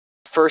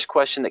First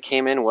question that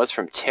came in was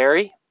from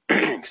Terry.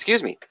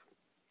 Excuse me.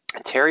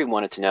 Terry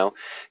wanted to know,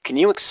 can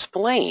you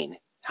explain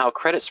how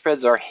credit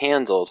spreads are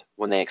handled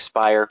when they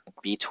expire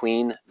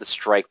between the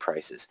strike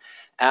prices?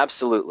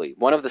 Absolutely.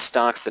 One of the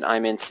stocks that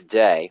I'm in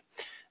today,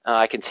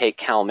 I can take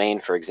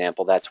CalMaine, for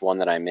example. That's one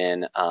that I'm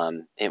in.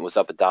 It was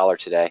up $1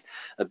 today.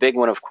 A big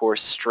one, of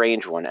course,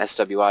 strange one,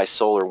 SWI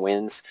Solar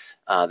Winds.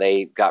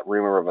 They got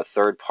rumor of a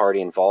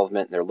third-party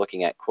involvement. They're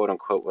looking at,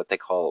 quote-unquote, what they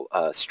call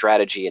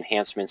strategy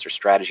enhancements or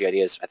strategy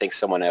ideas. I think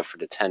someone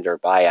offered a tender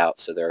buyout,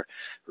 so they're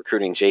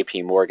recruiting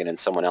JP Morgan and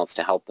someone else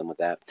to help them with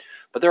that.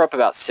 But they're up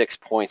about 6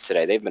 points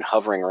today. They've been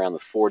hovering around the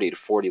 $40 to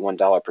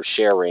 $41 per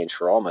share range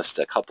for almost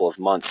a couple of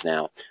months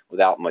now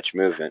without much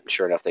movement.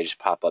 Sure enough, they just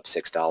pop up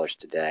 $6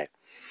 today.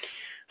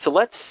 So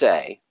let's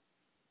say,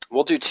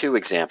 we'll do two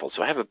examples.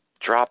 So I have a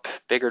drop,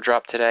 bigger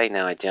drop today.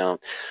 No, I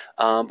don't.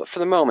 But for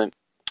the moment,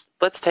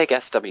 let's take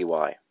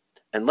SWI.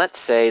 And let's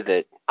say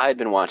that I had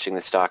been watching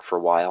the stock for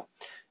a while,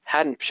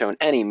 hadn't shown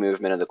any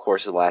movement in the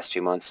course of the last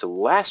 2 months. So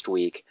last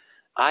week,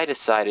 I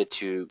decided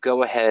to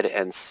go ahead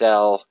and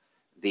sell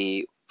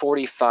the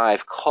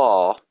 45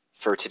 call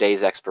for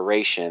today's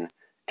expiration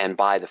and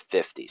buy the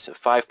 50. So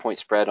 5-point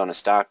spread on a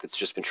stock that's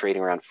just been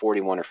trading around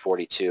 41 or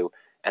 42,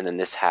 and then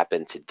this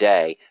happened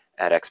today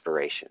at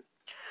expiration.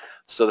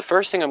 So the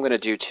first thing I'm going to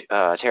do,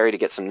 Terry, to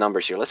get some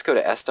numbers here, let's go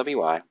to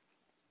SWI,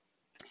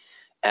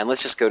 and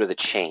let's just go to the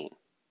chain.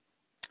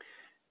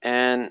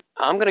 And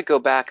I'm going to go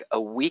back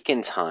a week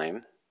in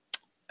time.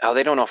 Oh,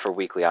 they don't offer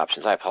weekly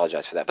options. I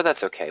apologize for that, but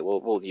that's okay.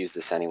 We'll use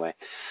this anyway.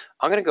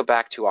 I'm going to go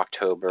back to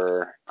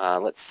October,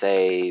 let's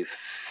say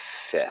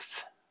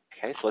 5th.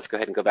 Okay, so let's go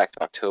ahead and go back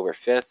to October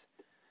 5th.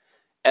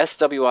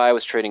 SWI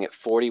was trading at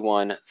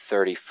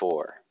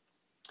 41.34.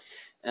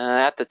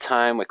 At the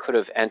time, we could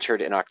have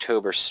entered an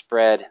October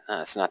spread.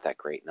 It's not that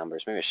great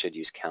numbers. Maybe I should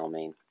use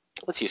CalMaine.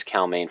 Let's use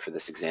CalMaine for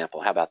this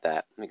example. How about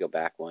that? Let me go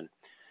back one.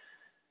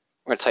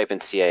 We're going to type in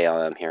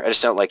CALM here. I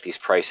just don't like these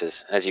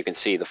prices. As you can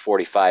see, the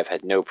 45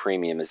 had no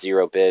premium, a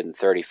 0 bid, and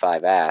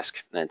 35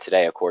 ask. And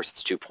today, of course,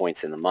 it's 2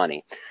 points in the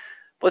money.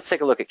 Let's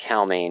take a look at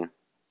CalMaine.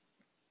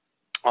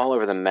 All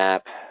over the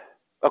map.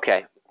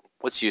 Okay,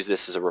 let's use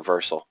this as a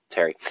reversal,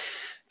 Terry.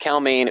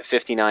 CalMaine at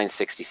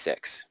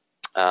 59.66.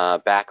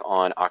 Back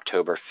on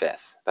October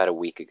 5th, about a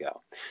week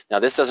ago. Now,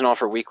 this doesn't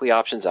offer weekly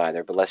options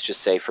either, but let's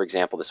just say, for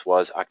example, this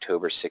was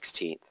October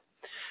 16th.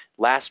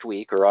 Last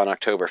week, or on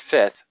October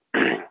 5th,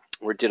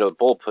 we did a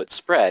bull put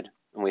spread,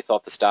 and we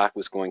thought the stock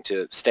was going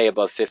to stay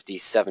above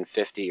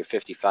 $57.50 or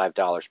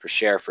 $55 per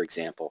share, for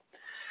example.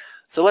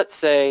 So let's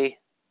say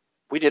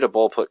we did a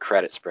bull put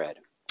credit spread,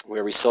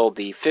 where we sold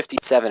the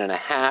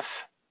 57.5.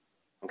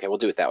 Okay, we'll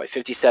do it that way.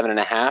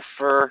 57.5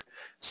 for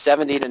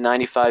 70 to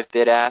 95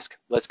 bid ask.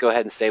 Let's go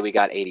ahead and say we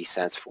got 80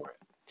 cents for it.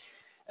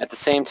 At the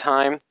same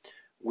time,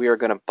 we are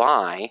going to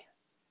buy,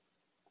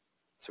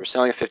 so we're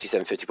selling at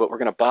 57.50, but we're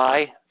going to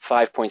buy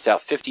 5 points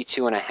out,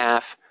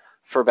 52.5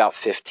 for about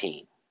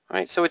 15. All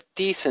right, so a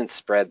decent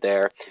spread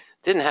there.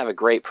 Didn't have a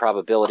great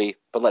probability,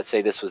 but let's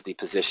say this was the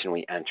position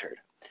we entered.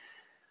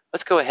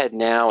 Let's go ahead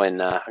now,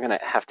 and I'm going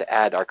to have to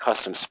add our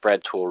custom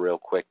spread tool real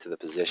quick to the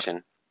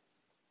position.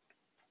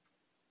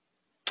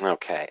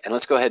 Okay, and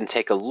let's go ahead and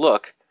take a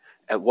look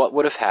at what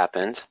would have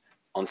happened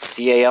on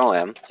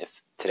CALM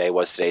if today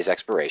was today's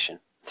expiration.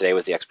 Today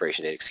was the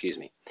expiration date, excuse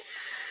me.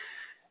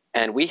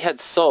 And we had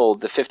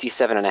sold the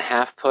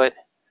 57.5 put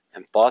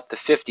and bought the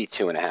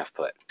 52.5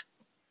 put.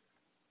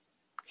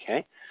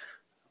 Okay,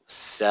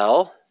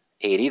 sell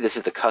 80. This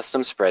is the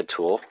custom spread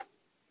tool.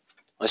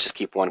 Let's just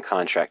keep one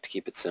contract to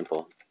keep it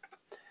simple.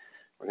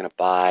 We're going to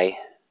buy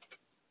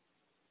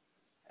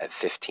at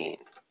 15.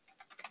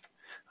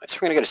 So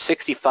we're going to get a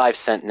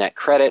 65-cent net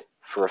credit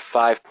for a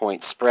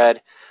 5-point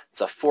spread.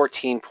 It's a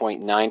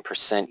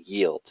 14.9%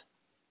 yield.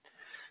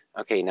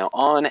 Okay, now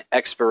on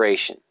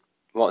expiration,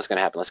 what was going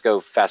to happen? Let's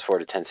go fast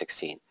forward to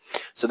 10/16.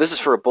 So this is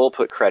for a bull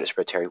put credit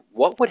spread, Terry.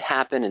 What would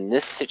happen in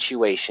this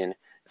situation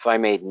if I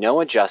made no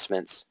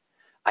adjustments?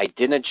 I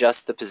didn't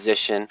adjust the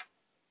position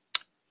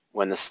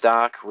when the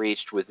stock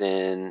reached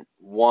within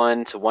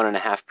 1 to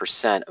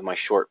 1.5% of my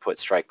short put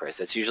strike price.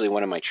 That's usually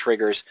one of my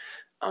triggers.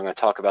 I'm going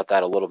to talk about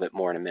that a little bit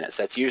more in a minute.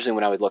 So that's usually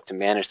when I would look to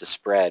manage the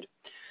spread.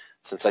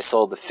 Since I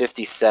sold the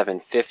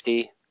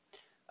 57.50,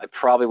 I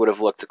probably would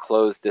have looked to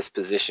close this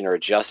position or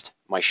adjust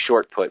my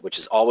short put, which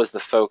is always the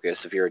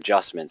focus of your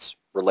adjustments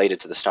related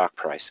to the stock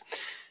price.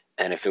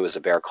 And if it was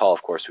a bear call,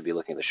 of course, we'd be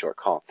looking at the short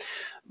call.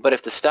 But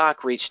if the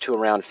stock reached to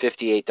around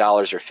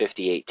 $58 or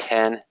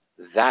 $58.10,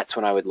 that's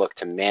when I would look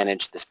to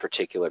manage this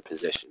particular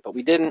position. But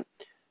we didn't.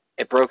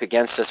 It broke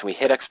against us, and we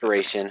hit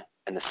expiration,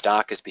 and the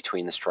stock is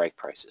between the strike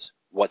prices.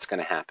 What's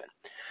going to happen?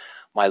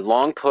 My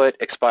long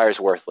put expires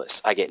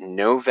worthless. I get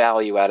no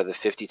value out of the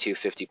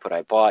 52.50 put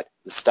I bought.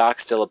 The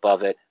stock's still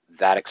above it.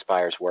 That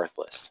expires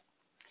worthless.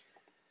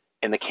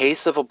 In the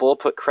case of a bull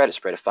put credit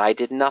spread, if I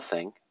did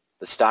nothing,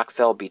 the stock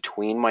fell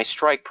between my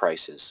strike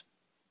prices,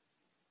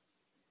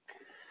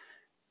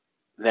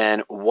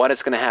 then what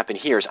is going to happen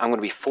here is I'm going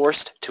to be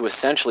forced to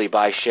essentially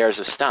buy shares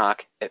of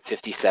stock at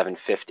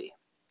 57.50.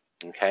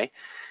 Okay?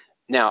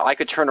 Now, I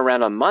could turn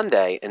around on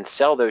Monday and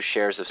sell those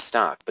shares of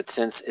stock, but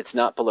since it's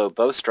not below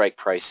both strike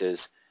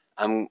prices,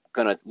 I'm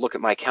going to look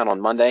at my account on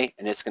Monday,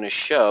 and it's going to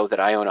show that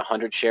I own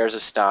 100 shares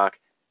of stock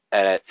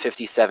at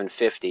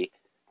 57.50,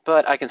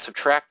 but I can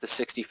subtract the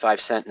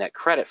 65-cent net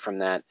credit from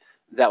that.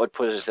 That would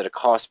put us at a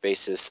cost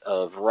basis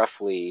of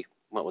roughly,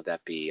 what would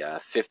that be,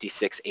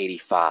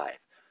 56.85.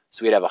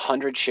 So we'd have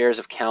 100 shares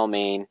of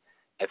Cal-Maine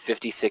at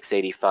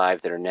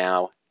 56.85 that are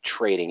now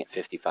trading at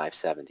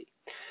 55.70.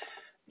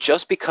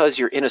 Just because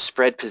you're in a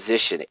spread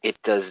position, it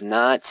does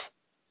not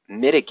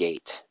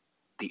mitigate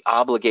the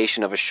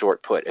obligation of a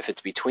short put. If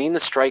it's between the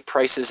strike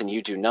prices and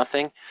you do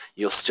nothing,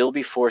 you'll still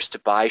be forced to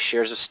buy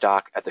shares of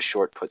stock at the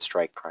short put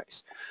strike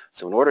price.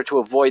 So in order to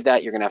avoid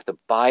that, you're going to have to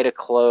buy to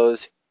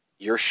close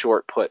your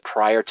short put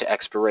prior to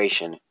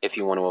expiration if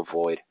you want to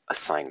avoid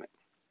assignment.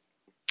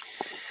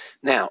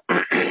 Now,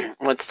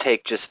 let's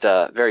take just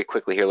very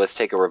quickly here, let's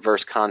take a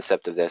reverse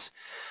concept of this.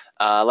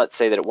 Let's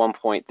say that at one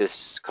point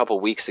this couple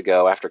weeks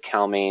ago, after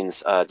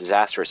Cal-Maine's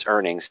disastrous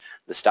earnings,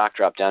 the stock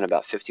dropped down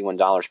about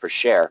 $51 per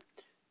share.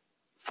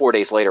 4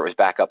 days later, it was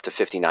back up to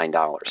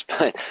 $59.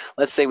 But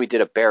let's say we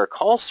did a bear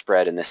call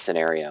spread in this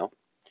scenario,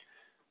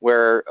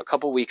 where a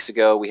couple weeks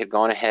ago we had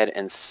gone ahead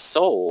and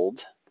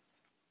sold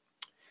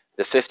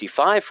the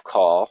 55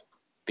 call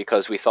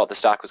because we thought the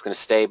stock was going to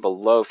stay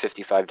below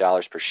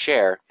 $55 per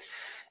share,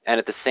 and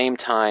at the same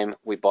time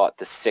we bought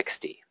the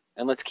 60.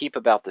 And let's keep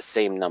about the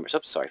same numbers.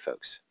 Oops, sorry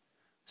folks.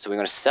 So we're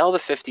going to sell the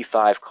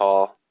 55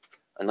 call,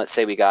 and let's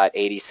say we got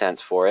 80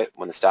 cents for it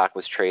when the stock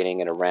was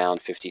trading at around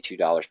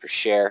 $52 per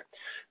share,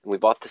 and we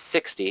bought the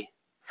 60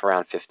 for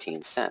around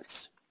 15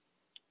 cents.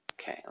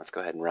 Okay, let's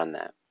go ahead and run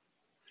that.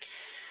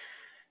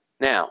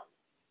 Now,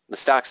 the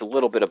stock's a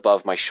little bit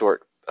above my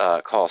short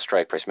call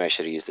strike price. Maybe I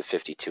should have used the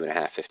 52.5,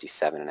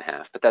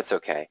 57.5, but that's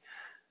okay.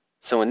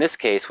 So in this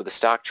case, with the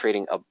stock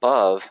trading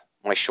above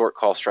my short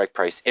call strike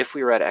price, if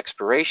we were at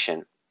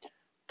expiration,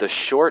 the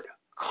short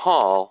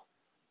call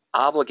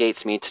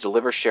obligates me to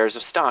deliver shares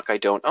of stock I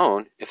don't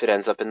own if it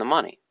ends up in the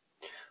money.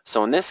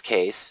 So in this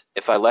case,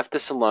 if I left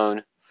this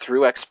alone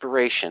through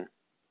expiration,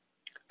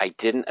 I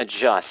didn't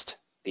adjust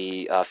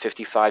the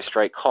 55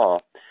 strike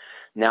call.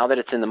 Now that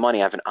it's in the money,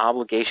 I have an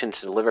obligation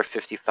to deliver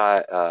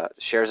 55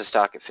 shares of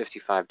stock at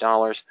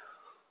 $55.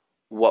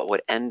 What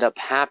would end up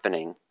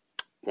happening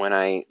when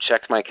I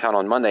checked my account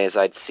on Monday is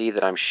I'd see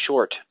that I'm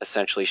short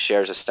essentially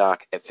shares of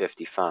stock at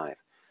 55.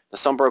 Now,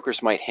 some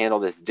brokers might handle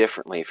this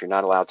differently. If you're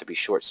not allowed to be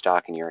short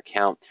stock in your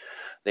account,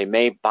 they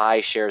may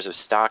buy shares of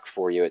stock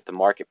for you at the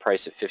market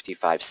price of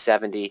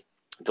 $55.70,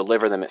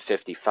 deliver them at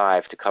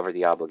 $55 to cover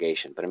the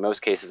obligation. But in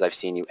most cases, I've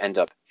seen you end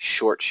up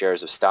short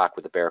shares of stock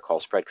with a bear call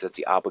spread because that's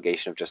the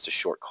obligation of just a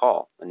short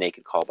call, a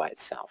naked call by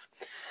itself.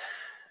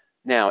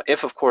 Now,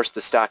 if, of course, the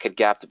stock had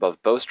gapped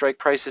above both strike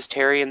prices,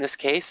 Terry, in this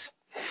case,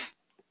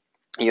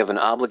 you have an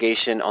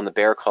obligation on the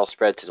bear call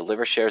spread to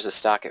deliver shares of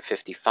stock at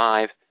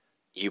 55.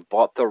 You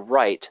bought the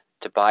right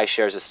to buy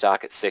shares of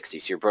stock at 60.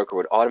 So your broker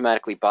would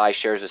automatically buy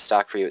shares of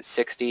stock for you at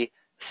 60,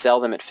 sell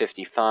them at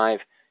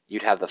 55.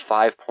 You'd have the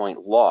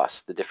 5-point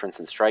loss, the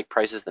difference in strike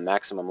prices, the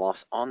maximum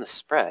loss on the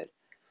spread.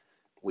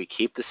 We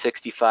keep the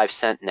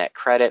 65-cent net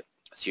credit,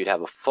 so you'd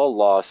have a full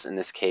loss in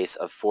this case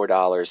of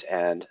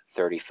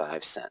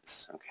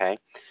 $4.35. Okay,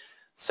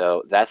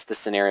 so that's the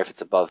scenario if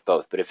it's above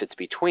both. But if it's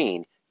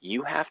between,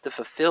 you have to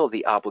fulfill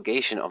the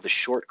obligation of the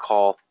short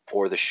call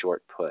or the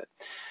short put.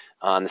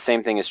 The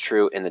same thing is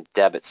true in the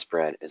debit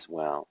spread as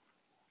well.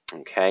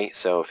 Okay,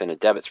 so if in a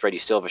debit spread you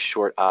still have a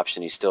short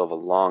option, you still have a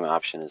long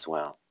option as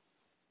well.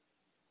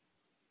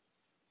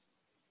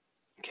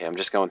 Okay, I'm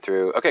just going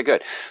through. Okay,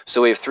 good.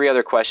 So we have 3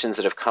 other questions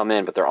that have come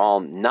in, but they're all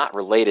not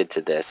related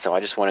to this, so I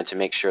just wanted to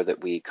make sure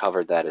that we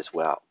covered that as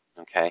well.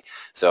 Okay,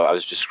 so I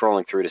was just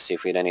scrolling through to see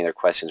if we had any other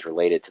questions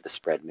related to the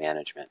spread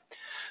management.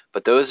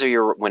 But those are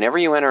your, whenever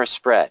you enter a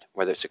spread,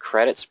 whether it's a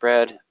credit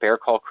spread, bear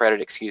call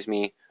credit, excuse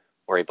me,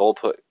 or a bull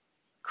put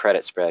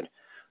credit spread,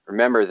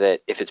 remember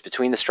that if it's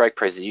between the strike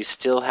prices, you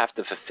still have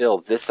to fulfill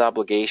this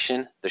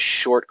obligation, the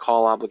short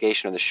call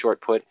obligation or the short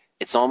put.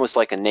 It's almost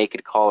like a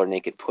naked call or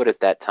naked put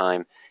at that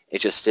time. It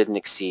just didn't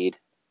exceed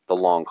the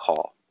long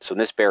call. So in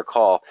this bear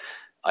call,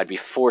 I'd be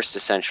forced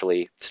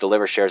essentially to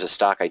deliver shares of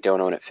stock I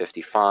don't own at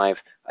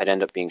 55. I'd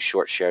end up being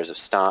short shares of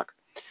stock.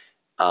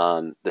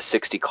 The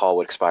 60 call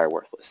would expire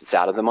worthless. It's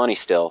out of the money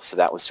still, so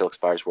that one still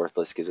expires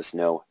worthless, gives us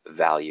no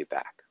value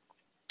back.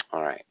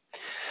 All right,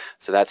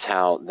 so that's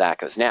how that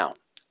goes. Now,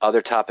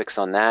 other topics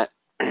on that,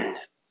 I'm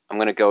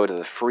going to go to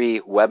the free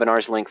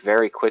webinars link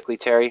very quickly,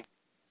 Terry.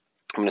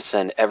 I'm going to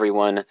send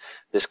everyone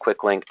this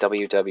quick link,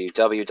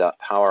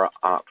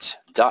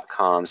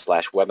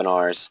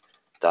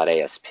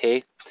 www.poweropt.com/webinars.asp.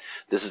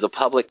 This is a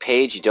public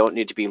page. You don't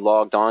need to be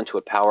logged on to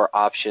a Power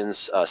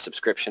Options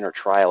subscription or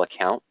trial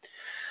account.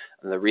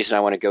 And the reason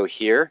I want to go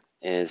here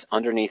is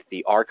underneath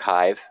the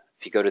archive,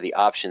 if you go to the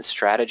option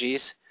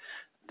strategies,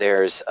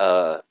 there's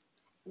a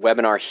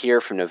webinar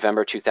here from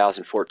November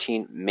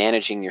 2014,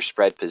 Managing Your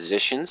Spread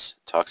Positions.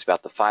 It talks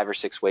about the 5 or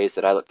 6 ways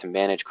that I look to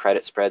manage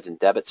credit spreads and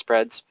debit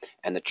spreads,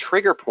 and the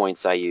trigger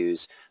points I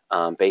use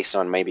based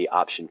on maybe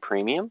option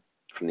premium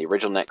from the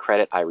original net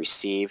credit I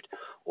received,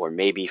 or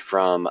maybe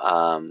from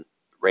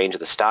range of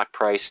the stock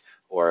price,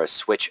 or a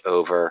switch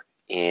over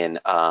in,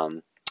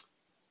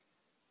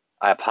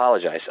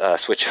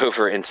 switch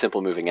over in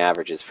simple moving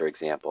averages, for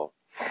example.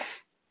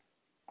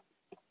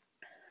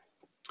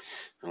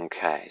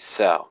 Okay,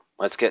 so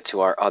let's get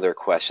to our other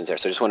questions there.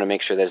 So I just want to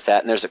make sure there's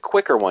that. And there's a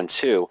quicker one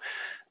too.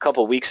 A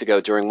couple weeks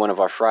ago during one of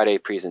our Friday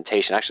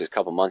presentation, actually a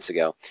couple months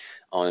ago,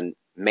 on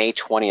May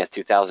 20th,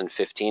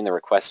 2015, the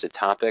requested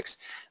topics.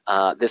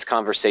 This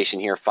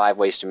conversation here, 5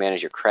 ways to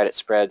manage your credit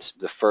spreads.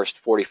 The first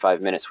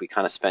 45 minutes we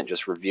kind of spent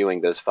just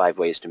reviewing those 5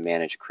 ways to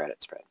manage a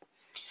credit spread.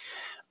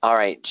 All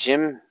right,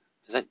 Jim,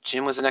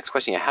 Jim was the next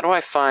question. Yeah, how do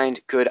I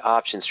find good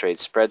options trades,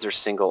 spreads or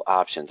single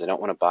options? I don't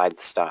want to buy the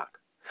stock.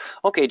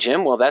 Okay,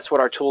 Jim, well, that's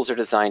what our tools are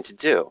designed to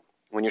do.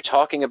 When you're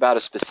talking about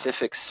a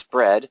specific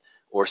spread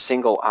or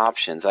single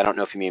options, I don't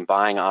know if you mean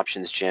buying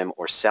options, Jim,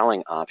 or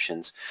selling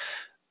options,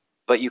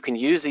 but you can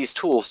use these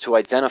tools to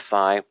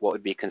identify what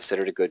would be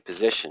considered a good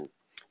position.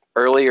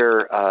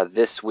 Earlier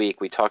this week,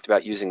 we talked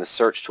about using the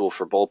search tool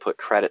for bull put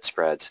credit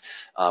spreads.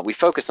 We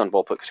focused on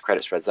bull put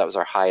credit spreads. That was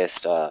our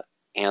highest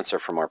answer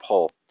from our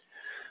poll.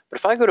 But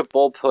if I go to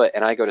bull put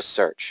and I go to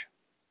search,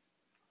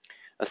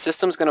 a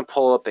system's going to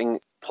pull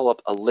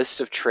up a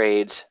list of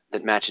trades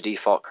that match a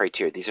default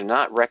criteria. These are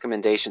not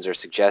recommendations or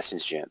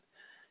suggestions, Jim.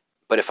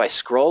 But if I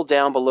scroll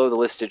down below the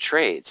listed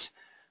trades,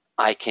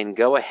 I can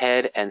go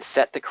ahead and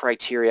set the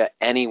criteria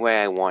any way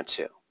I want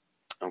to,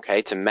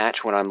 okay, to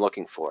match what I'm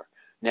looking for.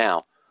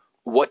 Now,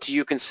 what do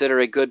you consider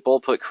a good bull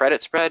put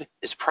credit spread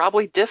is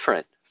probably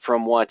different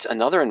from what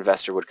another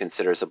investor would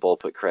consider as a bull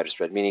put credit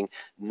spread, meaning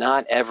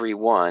not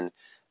everyone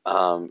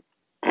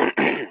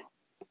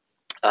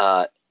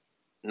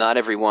not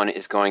everyone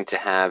is going to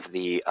have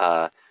the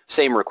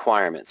same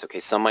requirements. Okay,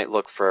 some might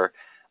look for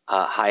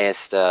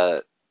highest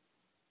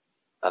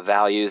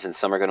values, and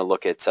some are going to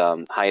look at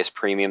highest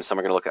premium, some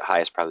are going to look at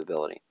highest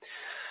probability.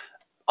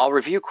 I'll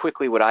review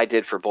quickly what I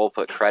did for bull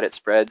put credit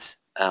spreads,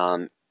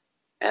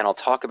 and I'll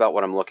talk about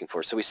what I'm looking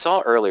for. So we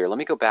saw earlier, let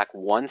me go back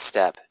one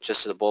step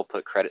just to the bull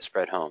put credit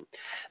spread home.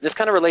 This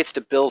kind of relates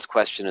to Bill's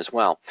question as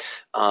well.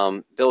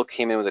 Bill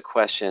came in with a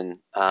question,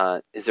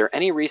 is there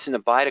any reason to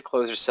buy to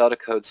close or sell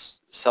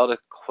to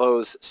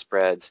close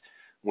spreads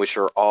which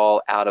are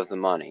all out of the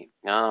money?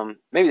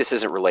 Maybe this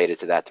isn't related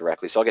to that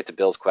directly, so I'll get to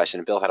Bill's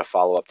question. Bill had a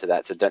follow-up to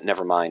that, so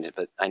never mind,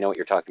 but I know what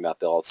you're talking about,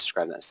 Bill. I'll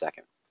describe that in a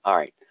second. All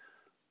right,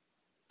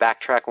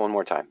 backtrack one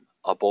more time,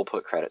 a bull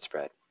put credit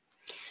spread.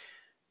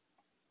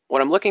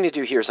 What I'm looking to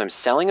do here is I'm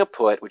selling a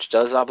put which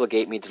does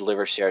obligate me to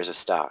deliver shares of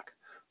stock.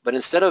 But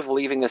instead of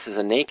leaving this as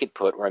a naked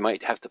put where I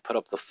might have to put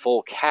up the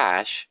full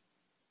cash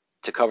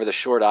to cover the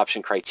short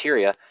option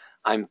criteria,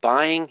 I'm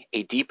buying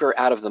a deeper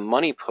out of the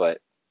money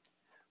put.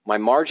 My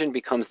margin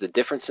becomes the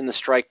difference in the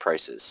strike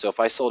prices. So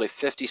if I sold a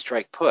 50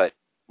 strike put,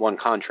 one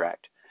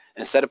contract,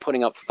 instead of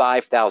putting up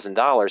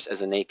 $5,000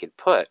 as a naked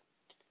put,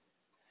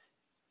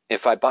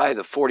 if I buy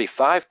the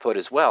 45 put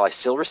as well, I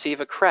still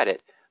receive a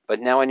credit, but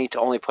now I need to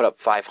only put up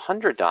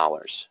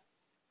 $500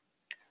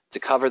 to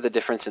cover the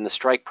difference in the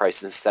strike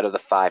prices instead of the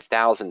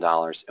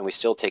 $5,000, and we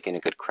still take in a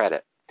good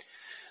credit.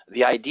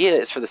 The idea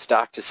is for the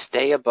stock to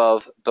stay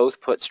above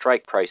both put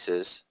strike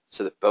prices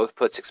so that both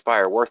puts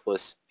expire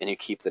worthless and you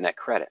keep the net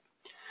credit.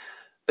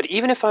 But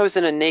even if I was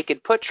in a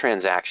naked put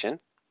transaction,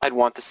 I'd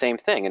want the same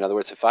thing. In other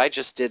words, if I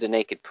just did a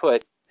naked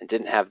put and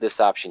didn't have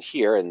this option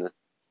here and the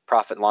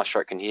profit and loss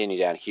chart continued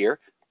down here,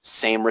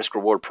 same risk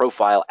reward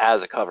profile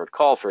as a covered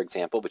call, for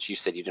example, but you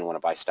said you didn't want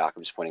to buy stock.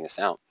 I'm just pointing this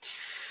out.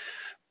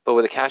 But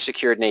with a cash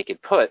secured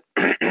naked put,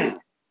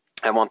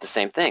 I want the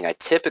same thing. I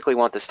typically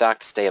want the stock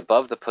to stay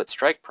above the put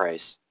strike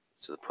price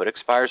so the put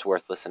expires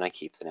worthless and I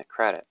keep the net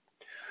credit.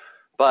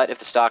 But if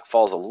the stock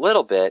falls a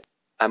little bit,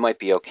 I might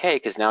be okay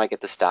because now I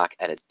get the stock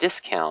at a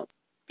discount,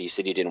 but you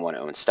said you didn't want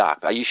to own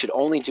stock. You should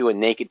only do a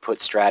naked put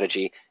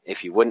strategy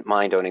if you wouldn't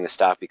mind owning the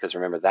stock, because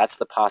remember, that's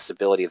the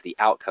possibility of the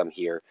outcome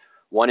here.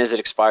 One is it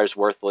expires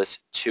worthless,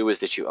 2 is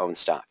that you own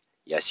stock.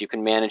 Yes, you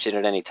can manage it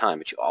at any time,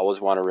 but you always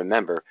want to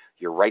remember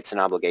your rights and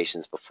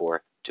obligations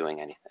before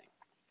doing anything.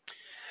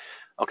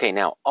 Okay,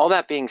 now all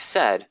that being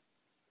said,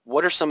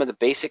 what are some of the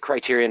basic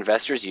criteria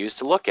investors use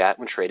to look at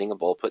when trading a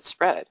bull put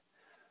spread?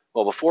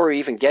 Well, before we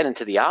even get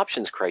into the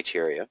options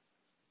criteria,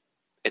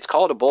 it's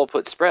called a bull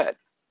put spread.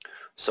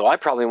 So I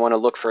probably want to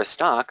look for a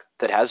stock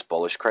that has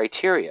bullish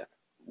criteria.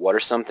 What are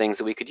some things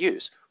that we could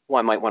use? Well,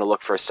 I might want to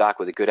look for a stock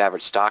with a good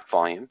average stock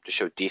volume to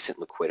show decent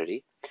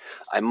liquidity.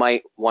 I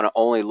might want to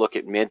only look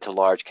at mid to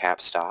large cap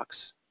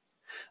stocks.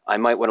 I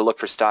might want to look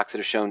for stocks that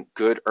have shown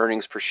good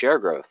earnings per share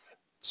growth.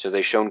 So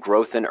they've shown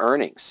growth in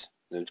earnings,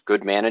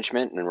 good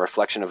management and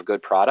reflection of a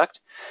good product,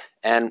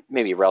 and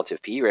maybe a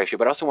relative PE ratio,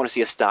 but I also want to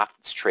see a stock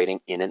that's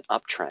trading in an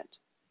uptrend.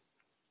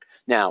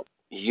 Now,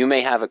 you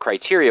may have a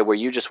criteria where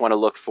you just want to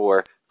look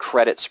for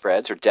credit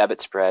spreads or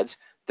debit spreads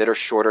that are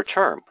shorter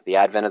term. With the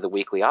advent of the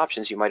weekly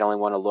options, you might only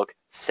want to look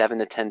 7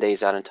 to 10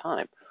 days out in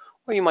time,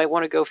 or you might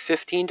want to go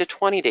 15 to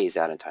 20 days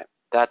out in time.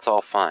 That's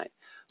all fine.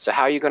 So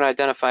how are you going to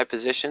identify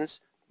positions?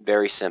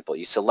 Very simple.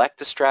 You select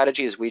the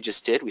strategy as we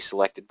just did. We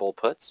selected bull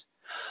puts.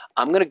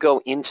 I'm going to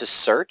go into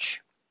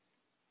search,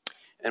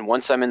 and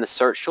once I'm in the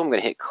search tool, I'm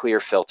going to hit clear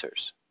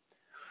filters.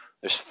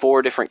 There's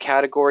 4 different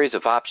categories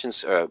of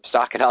options,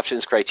 stock and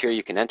options criteria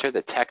you can enter: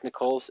 the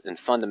technicals and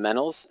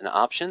fundamentals and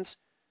options.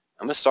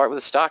 I'm going to start with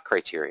the stock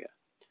criteria.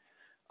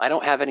 I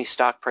don't have any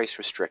stock price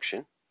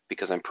restriction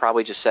because I'm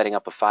probably just setting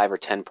up a 5 or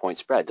 10 point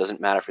spread. It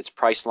doesn't matter if it's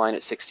price line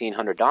at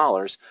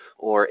 $1,600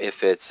 or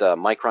if it's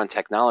Micron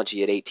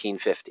Technology at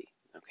 $1,850.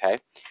 Okay,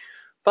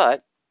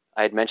 but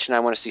I had mentioned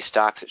I want to see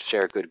stocks that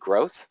share good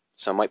growth,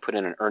 so I might put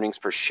in an earnings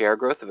per share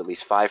growth of at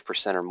least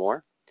 5% or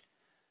more.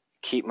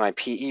 Keep my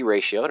PE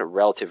ratio at a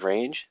relative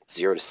range,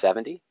 0 to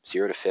 70,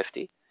 0 to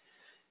 50.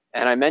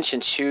 And I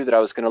mentioned too that I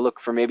was going to look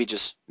for maybe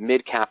just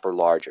mid-cap or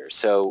larger.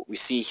 So we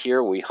see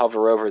here, we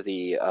hover over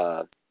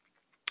the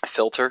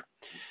filter.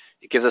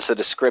 It gives us a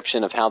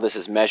description of how this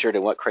is measured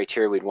and what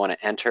criteria we'd want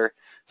to enter.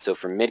 So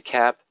for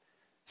mid-cap,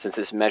 since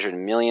it's measured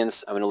in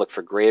millions, I'm going to look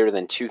for greater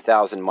than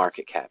 2,000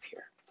 market cap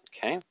here.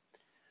 Okay.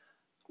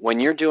 When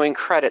you're doing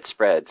credit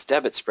spreads,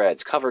 debit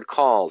spreads, covered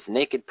calls,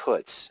 naked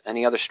puts,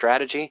 any other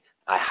strategy,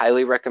 I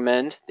highly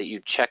recommend that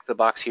you check the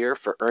box here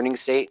for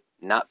earnings date,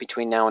 not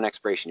between now and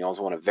expiration. You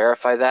also want to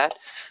verify that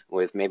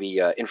with maybe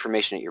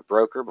information at your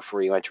broker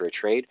before you enter a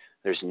trade.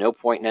 There's no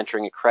point in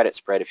entering a credit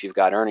spread if you've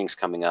got earnings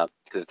coming up,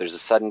 because if there's a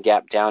sudden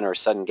gap down or a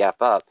sudden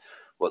gap up,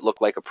 what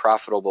looked like a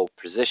profitable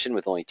position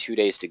with only 2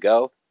 days to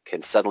go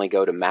can suddenly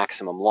go to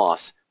maximum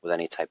loss with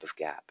any type of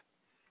gap.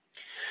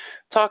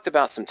 Talked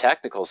about some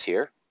technicals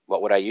here.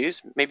 What would I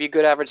use? Maybe a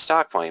good average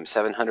stock volume,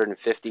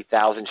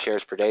 750,000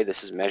 shares per day.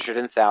 This is measured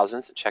in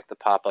thousands. Check the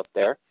pop-up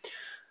there.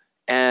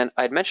 And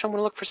I'd mentioned I'm going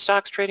to look for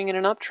stocks trading in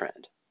an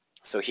uptrend.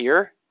 So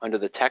here, under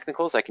the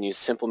technicals, I can use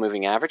simple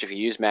moving average. If you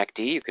use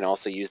MACD, you can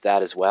also use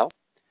that as well,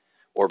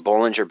 or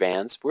Bollinger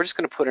Bands. We're just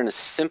going to put in a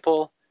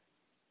simple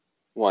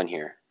one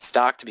here,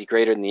 stock to be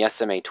greater than the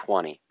SMA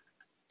 20.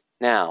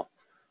 Now,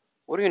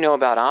 what do you know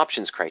about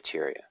options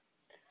criteria?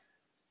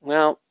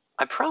 Well,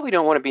 I probably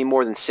don't want to be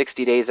more than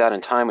 60 days out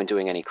in time when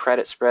doing any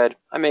credit spread.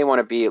 I may want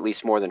to be at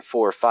least more than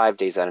 4 or 5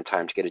 days out in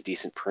time to get a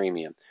decent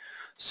premium.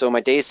 So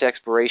my days to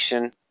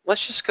expiration,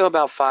 let's just go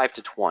about 5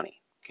 to 20.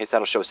 Okay, so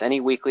that'll show us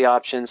any weekly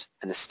options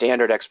and the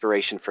standard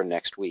expiration for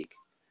next week.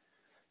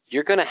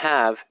 You're going to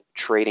have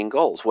trading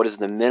goals. What is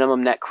the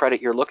minimum net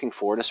credit you're looking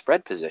for in a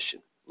spread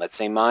position? Let's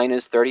say mine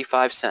is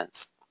 35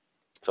 cents.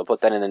 So I'll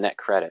put that in the net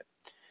credit.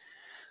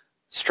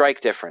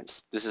 Strike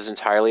difference. This is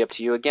entirely up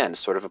to you again,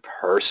 sort of a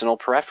personal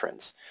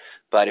preference.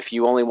 But if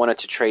you only wanted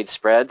to trade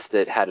spreads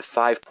that had a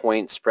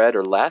 5-point spread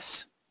or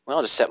less, well,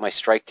 I'll just set my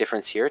strike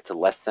difference here to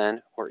less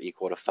than or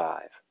equal to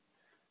 5.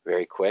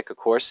 Very quick, of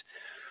course.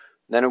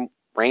 Then a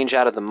range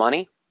out of the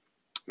money.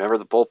 Remember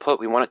the bull put,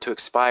 we want it to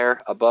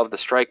expire above the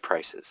strike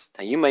prices.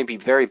 Now you may be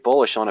very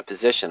bullish on a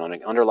position, on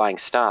an underlying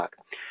stock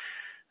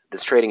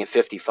that's trading at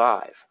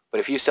 55. But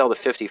if you sell the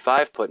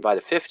 55 put and buy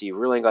the 50, you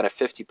really got a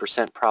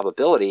 50%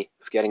 probability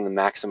of getting the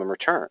maximum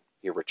return.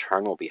 Your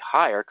return will be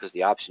higher because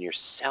the option you're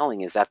selling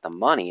is at the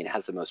money and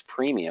has the most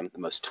premium, the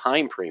most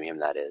time premium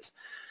that is.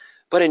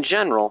 But in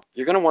general,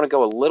 you're going to want to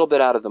go a little bit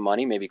out of the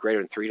money, maybe greater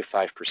than 3 to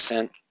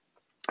 5%.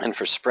 And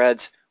for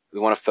spreads, we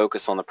want to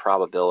focus on the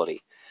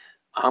probability.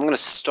 I'm going to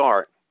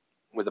start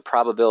with the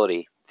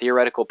probability,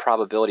 theoretical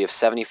probability of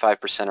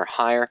 75% or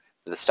higher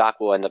that the stock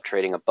will end up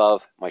trading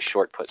above my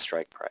short put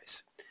strike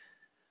price.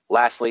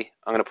 Lastly,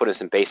 I'm going to put in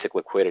some basic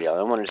liquidity.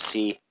 I want to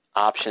see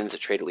options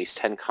that trade at least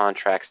 10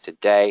 contracts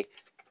today,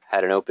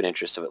 had an open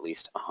interest of at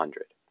least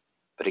 100.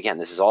 But again,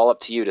 this is all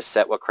up to you to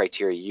set what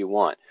criteria you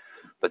want.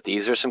 But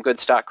these are some good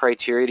stock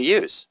criteria to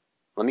use.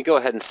 Let me go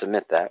ahead and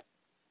submit that.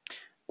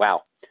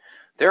 Wow,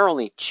 there are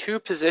only 2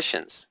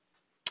 positions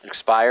that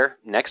expire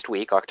next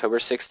week, October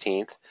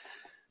 16th.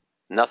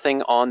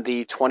 Nothing on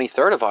the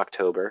 23rd of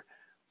October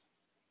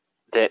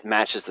that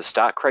matches the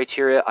stock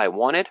criteria I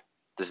wanted,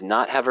 does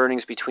not have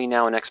earnings between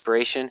now and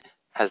expiration,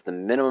 has the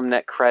minimum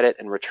net credit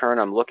and return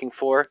I'm looking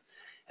for,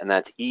 and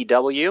that's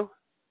EW,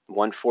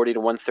 140 to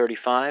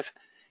 135,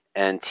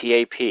 and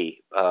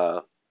TAP,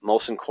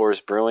 Molson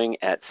Coors Brewing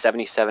at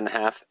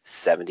 77.5,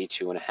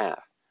 72.5.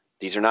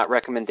 These are not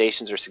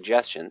recommendations or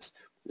suggestions.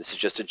 This is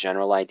just a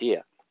general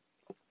idea.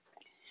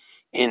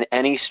 In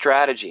any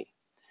strategy,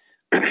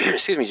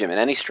 excuse me, Jim, in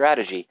any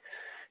strategy,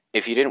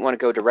 if you didn't want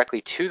to go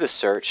directly to the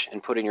search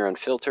and put in your own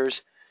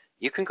filters,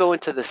 you can go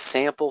into the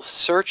sample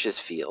searches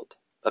field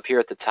up here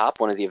at the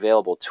top, one of the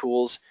available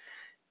tools,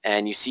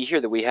 and you see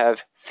here that we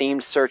have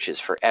themed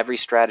searches for every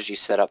strategy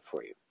set up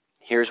for you.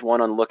 Here's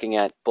one on looking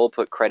at bull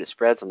put credit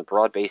spreads on the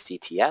broad-based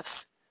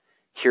ETFs.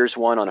 Here's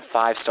one on a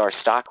 5-star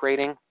stock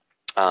rating,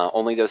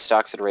 only those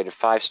stocks that are rated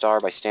 5-star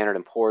by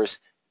Standard & Poor's,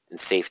 and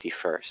safety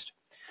first.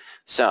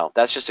 So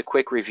that's just a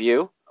quick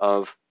review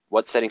of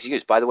what settings you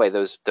use. By the way,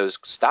 those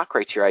stock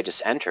criteria I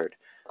just entered,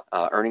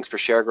 earnings per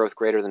share growth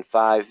greater than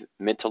 5,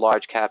 mid to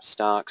large cap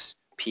stocks,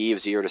 P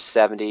of 0 to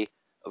 70,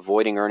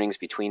 avoiding earnings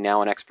between now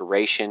and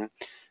expiration,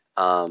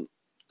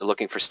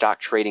 looking for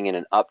stock trading in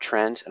an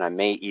uptrend, and I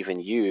may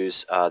even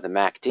use the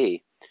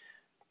MACD.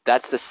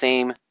 That's the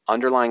same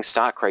underlying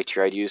stock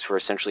criteria I'd use for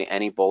essentially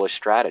any bullish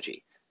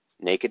strategy.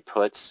 Naked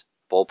puts,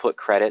 bull put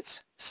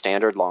credits,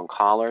 standard long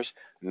collars,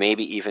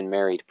 maybe even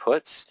married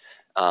puts,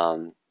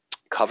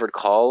 covered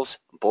calls,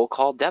 bull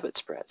call debit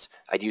spreads.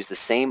 I'd use the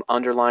same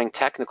underlying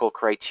technical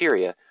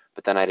criteria,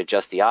 but then I'd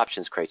adjust the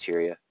options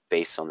criteria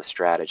based on the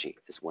strategy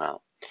as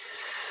well.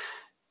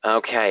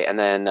 Okay, and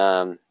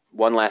then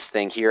one last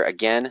thing here.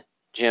 Again,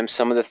 Jim,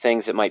 some of the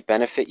things that might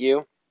benefit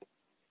you.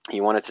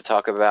 You wanted to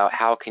talk about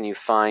how can you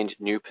find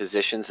new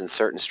positions in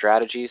certain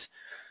strategies.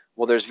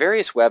 Well, there's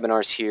various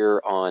webinars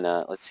here on,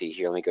 let's see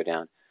here, let me go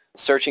down.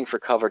 Searching for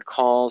covered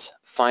calls,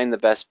 find the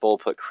best bull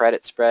put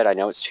credit spread. I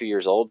know it's 2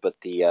 years old, but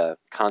the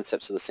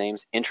concepts are the same.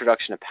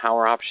 Introduction to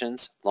power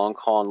options, long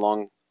call and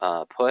long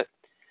put.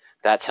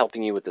 That's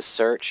helping you with the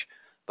search.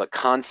 But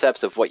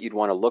concepts of what you'd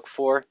want to look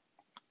for,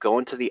 go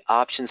into the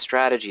option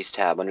strategies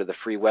tab under the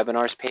free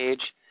webinars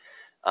page.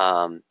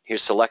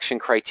 Here's selection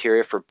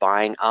criteria for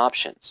buying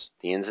options,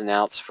 the ins and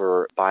outs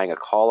for buying a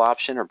call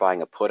option or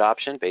buying a put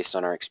option based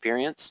on our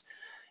experience.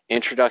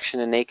 Introduction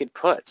to naked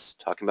puts,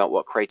 talking about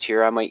what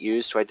criteria I might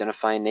use to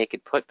identify a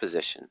naked put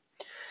position.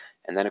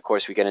 And then of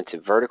course we get into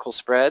vertical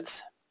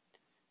spreads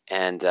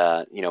and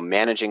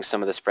managing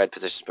some of the spread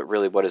positions, but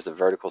really what is the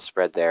vertical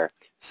spread there?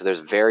 So there's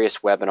various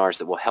webinars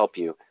that will help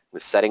you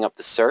with setting up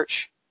the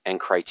search and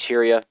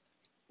criteria.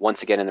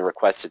 Once again in the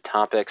requested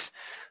topics,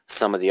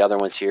 some of the other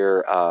ones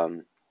here,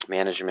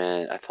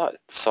 management, I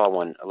saw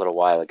one a little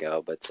while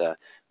ago, but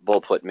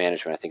bull put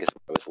management I think is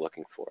what I was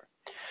looking for.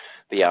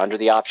 But yeah, under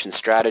the option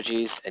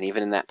strategies and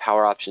even in that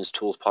power options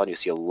tools pod, you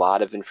see a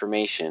lot of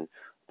information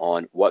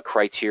on what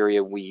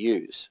criteria we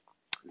use.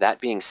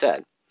 That being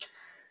said,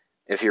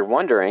 if you're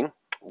wondering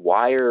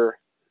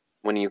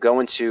when you go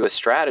into a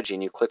strategy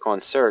and you click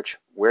on search,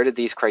 where did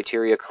these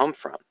criteria come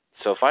from?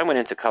 So if I went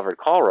into covered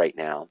call right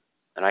now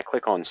and I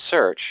click on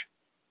search,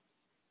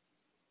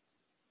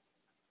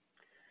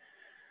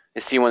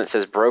 you see one that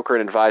says broker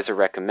and advisor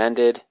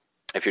recommended.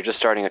 If you're just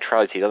starting a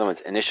trial, you see the other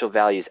ones, initial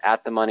values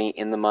at the money,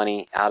 in the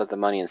money, out of the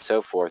money, and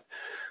so forth.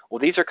 Well,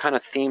 these are kind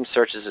of themed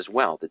searches as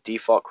well. The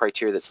default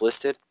criteria that's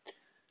listed,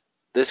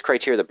 this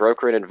criteria, the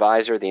broker and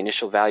advisor, the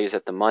initial values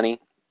at the money,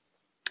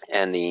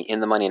 and the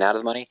in the money and out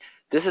of the money,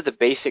 this is the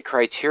basic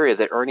criteria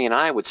that Ernie and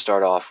I would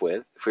start off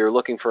with. If we were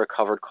looking for a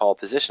covered call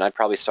position, I'd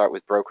probably start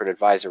with broker and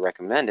advisor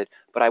recommended,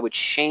 but I would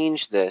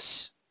change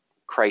this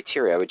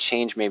criteria. I would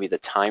change maybe the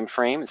time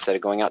frame. Instead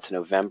of going out to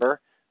November,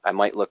 I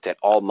might look at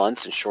all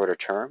months and shorter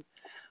term.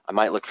 I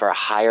might look for a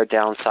higher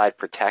downside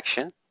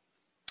protection.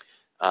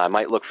 I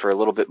might look for a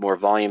little bit more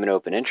volume and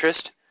open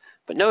interest.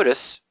 But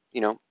notice,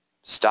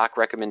 stock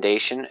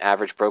recommendation,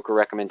 average broker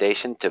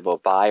recommendation to a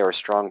buy or a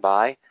strong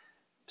buy,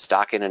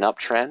 stock in an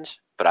uptrend,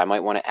 but I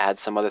might want to add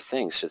some other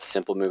things to the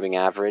simple moving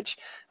average,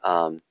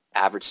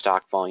 average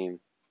stock volume.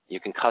 You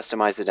can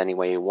customize it any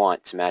way you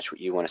want to match what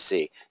you want to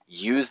see.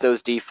 Use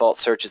those default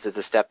searches as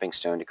a stepping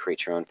stone to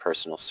create your own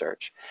personal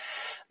search.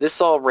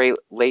 This all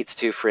relates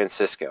to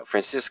Francisco.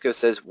 Francisco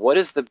says, what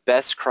is the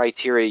best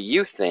criteria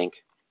you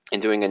think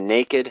in doing a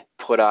naked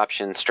put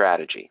option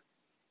strategy?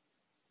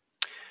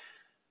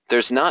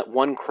 There's not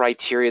one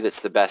criteria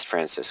that's the best,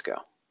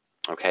 Francisco.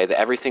 Okay,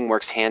 everything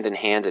works hand in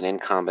hand and in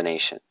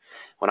combination.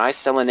 When I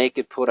sell a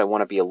naked put, I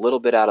want to be a little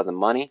bit out of the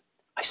money.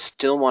 I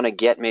still want to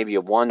get maybe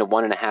a 1 to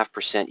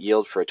 1.5%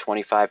 yield for a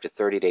 25 to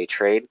 30-day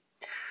trade.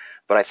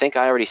 But I think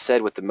I already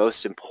said what the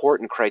most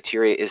important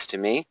criteria is to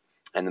me.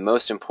 And the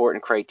most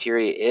important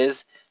criteria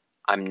is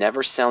I'm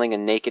never selling a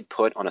naked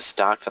put on a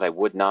stock that I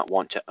would not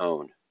want to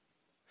own.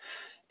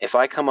 If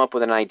I come up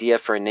with an idea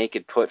for a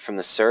naked put from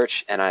the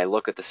search and I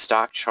look at the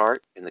stock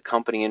chart and the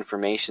company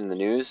information, the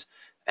news,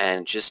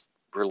 and just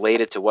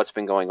relate it to what's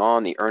been going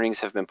on, the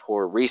earnings have been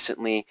poor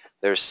recently,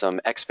 there's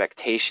some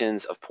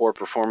expectations of poor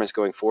performance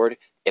going forward.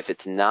 If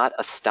it's not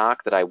a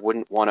stock that I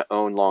wouldn't want to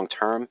own long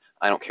term,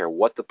 I don't care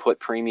what the put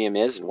premium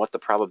is and what the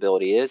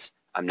probability is,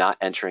 I'm not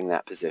entering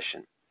that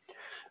position.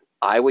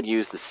 I would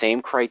use the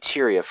same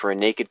criteria for a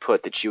naked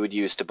put that you would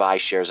use to buy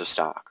shares of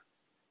stock.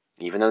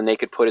 Even though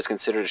naked put is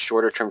considered a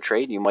shorter term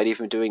trade, you might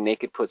even be doing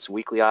naked puts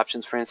weekly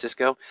options,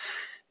 Francisco,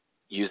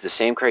 use the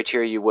same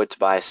criteria you would to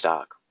buy a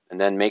stock. And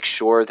then make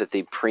sure that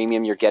the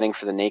premium you're getting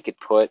for the naked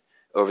put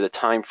over the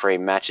time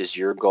frame matches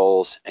your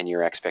goals and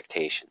your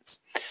expectations.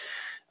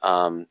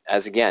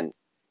 As again,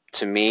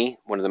 to me,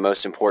 one of the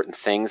most important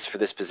things for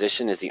this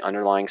position is the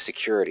underlying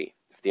security.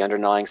 The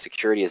underlying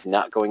security is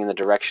not going in the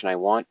direction I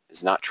want,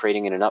 is not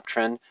trading in an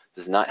uptrend,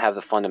 does not have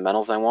the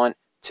fundamentals I want,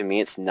 to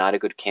me it's not a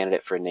good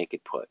candidate for a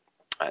naked put.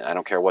 I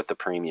don't care what the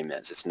premium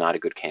is, it's not a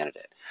good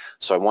candidate.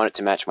 So I want it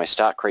to match my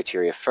stock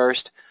criteria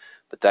first,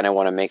 but then I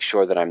want to make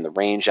sure that I'm the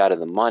range out of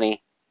the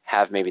money,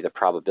 have maybe the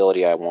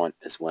probability I want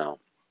as well.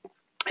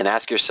 And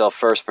ask yourself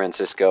first,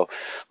 Francisco,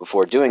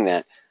 before doing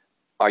that,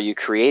 are you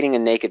creating a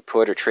naked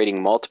put or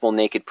trading multiple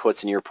naked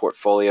puts in your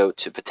portfolio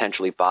to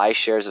potentially buy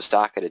shares of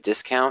stock at a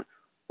discount?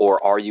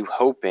 Or are you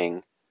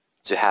hoping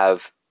to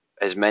have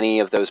as many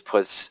of those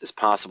puts as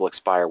possible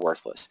expire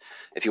worthless?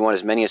 If you want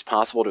as many as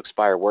possible to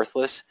expire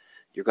worthless,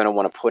 you're going to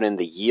want to put in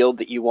the yield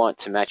that you want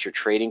to match your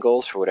trading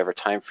goals for whatever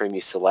time frame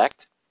you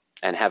select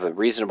and have a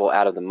reasonable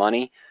out of the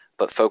money,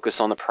 but focus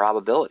on the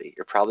probability.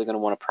 You're probably going to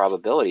want a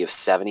probability of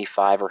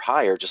 75 or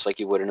higher, just like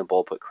you would in a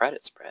bull put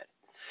credit spread.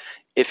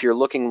 If you're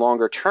looking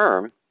longer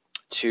term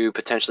to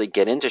potentially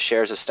get into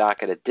shares of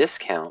stock at a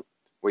discount,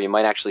 where you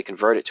might actually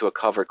convert it to a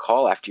covered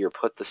call after you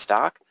put the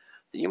stock,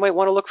 then you might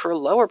want to look for a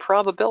lower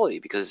probability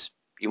because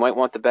you might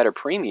want the better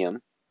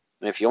premium.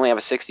 And if you only have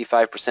a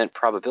 65%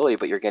 probability,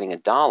 but you're getting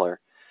 $1,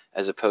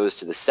 as opposed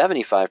to the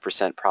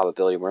 75%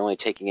 probability, we're only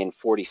taking in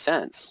 40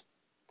 cents.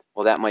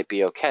 Well, that might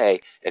be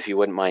okay if you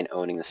wouldn't mind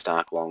owning the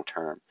stock long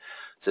term.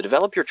 So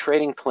develop your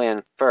trading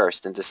plan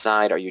first and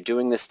decide, are you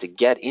doing this to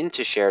get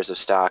into shares of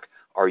stock,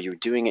 or are you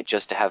doing it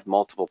just to have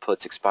multiple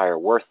puts expire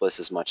worthless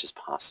as much as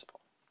possible?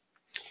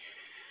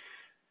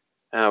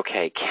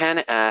 Okay,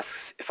 Ken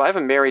asks, if I have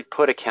a married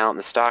put account and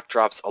the stock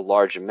drops a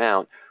large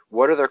amount,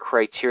 what are the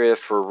criteria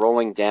for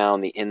rolling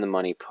down the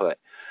in-the-money put?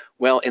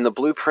 Well, in the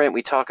blueprint,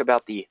 we talk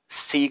about the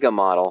SIGA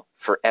model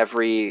for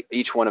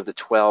each one of the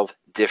 12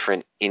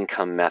 different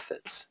income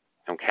methods,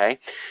 okay?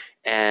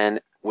 And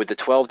with the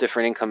 12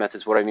 different income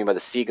methods, what I mean by the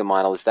SIGA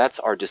model is that's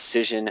our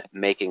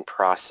decision-making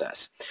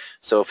process.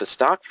 So if a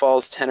stock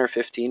falls 10 or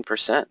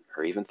 15%,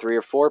 or even 3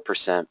 or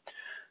 4%,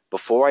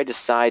 before I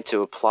decide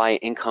to apply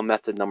income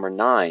method number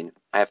 9,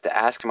 I have to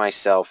ask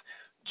myself,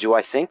 do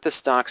I think the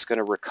stock's going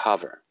to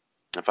recover?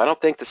 If I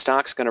don't think the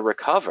stock's going to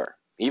recover,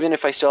 even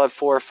if I still have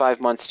 4 or 5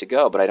 months to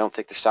go, but I don't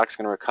think the stock's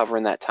going to recover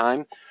in that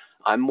time,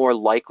 I'm more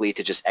likely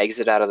to just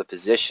exit out of the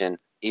position.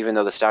 Even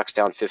though the stock's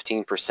down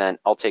 15%,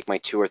 I'll take my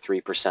 2 or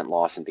 3%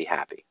 loss and be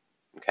happy,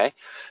 okay?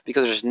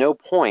 Because there's no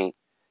point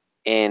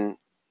in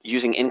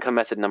using income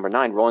method number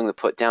 9, rolling the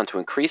put down to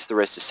increase the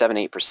risk to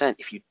 7-8%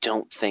 if you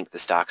don't think the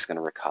stock's going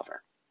to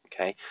recover,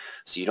 okay?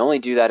 So you'd only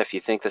do that if you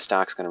think the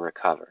stock's going to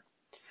recover.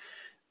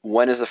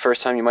 When is the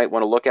first time you might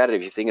want to look at it?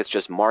 If you think it's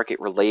just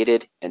market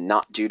related and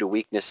not due to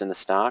weakness in the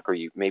stock, or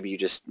maybe you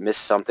just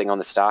missed something on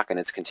the stock and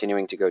it's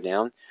continuing to go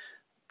down,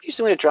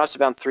 usually when it drops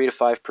about 3 to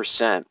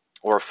 5%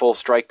 or a full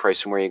strike price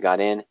from where you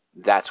got in,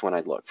 that's when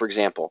I'd look. For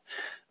example,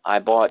 I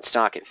bought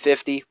stock at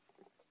 50.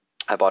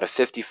 I bought a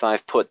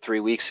 55 put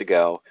 3 weeks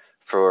ago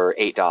for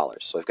 $8.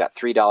 So I've got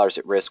 $3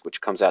 at risk,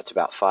 which comes out to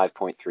about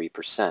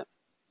 5.3%.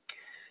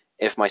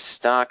 If my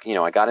stock,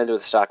 I got into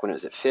the stock when it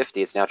was at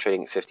 50, it's now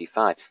trading at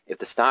 55. If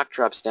the stock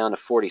drops down to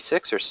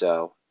 46 or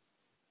so,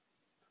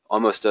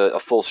 almost a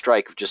full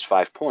strike of just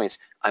 5 points,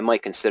 I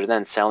might consider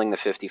then selling the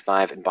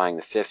 55 and buying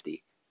the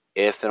 50,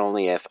 if and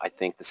only if I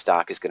think the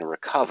stock is going to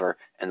recover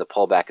and the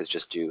pullback is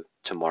just due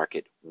to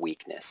market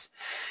weakness.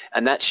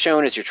 And that's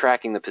shown as you're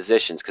tracking the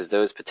positions, because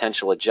those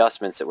potential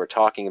adjustments that we're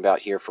talking about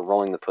here for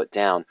rolling the put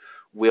down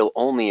will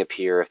only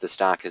appear if the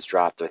stock has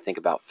dropped, I think,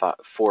 about 4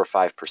 or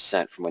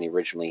 5% from when you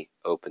originally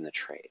opened the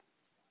trade.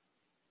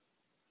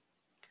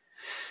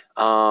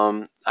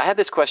 I had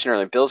this question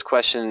earlier. Bill's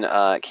question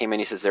came in.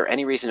 He says, is there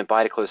any reason to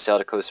buy to close, sell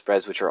to close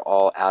spreads which are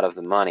all out of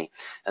the money?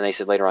 And they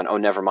said later on, oh,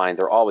 never mind,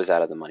 they're always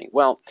out of the money.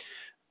 Well,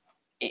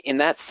 in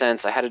that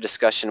sense, I had a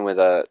discussion with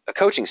a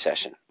coaching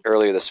session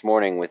earlier this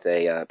morning with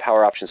a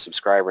Power Options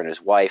subscriber and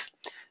his wife,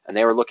 and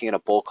they were looking at a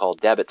bull call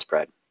debit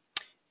spread.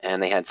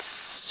 And they had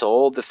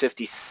sold the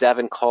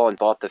 57 call and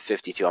bought the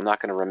 52. I'm not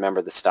going to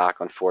remember the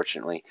stock,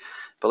 unfortunately.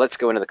 But let's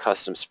go into the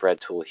custom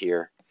spread tool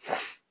here.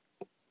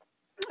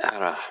 I don't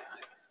know.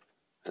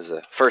 It was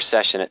the first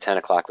session at 10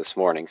 o'clock this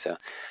morning. So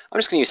I'm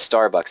just going to use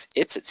Starbucks.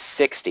 It's at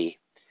 60.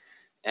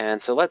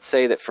 And so let's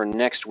say that for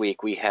next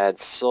week we had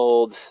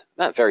sold,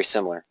 not very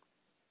similar.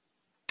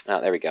 Oh,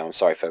 there we go. I'm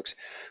sorry, folks.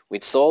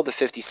 We'd sold the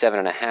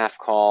 57.5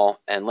 call,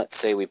 and let's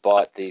say we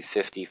bought the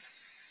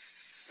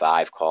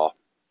 55 call.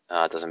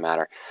 It doesn't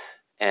matter.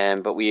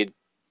 But we had,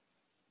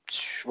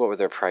 what were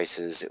their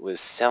prices? It was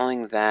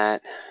selling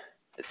that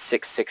at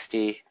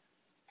 660, or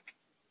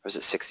was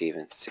it 6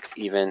 even? 6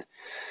 even,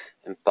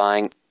 and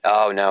buying,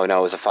 oh no,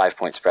 it was a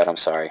 5-point spread, I'm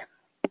sorry.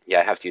 Yeah,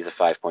 I have to use a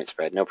 5-point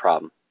spread, no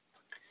problem.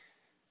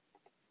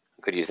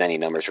 I could use any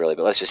numbers really,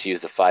 but let's just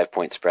use the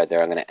 5-point spread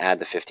there. I'm going to add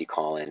the 50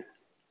 call in.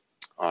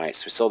 All right,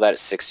 so we sold that at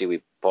 60,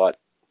 we bought,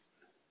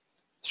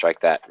 strike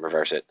that,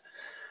 reverse it.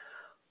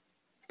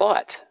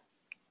 But,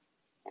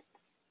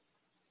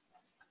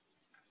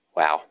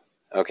 wow,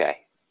 okay,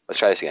 let's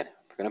try this again.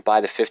 We're going to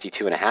buy the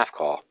 52.5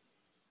 call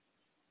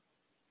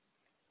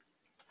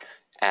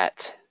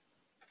at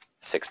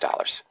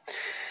 $6.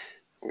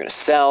 We're going to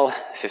sell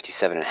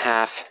 57.5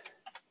 at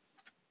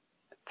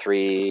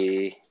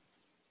 $3.80,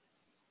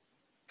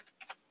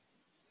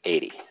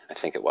 I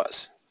think it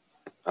was.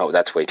 Oh,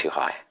 that's way too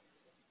high.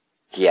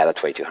 Yeah,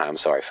 that's way too high. I'm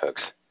sorry,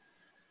 folks.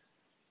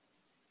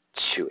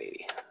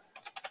 $2.80.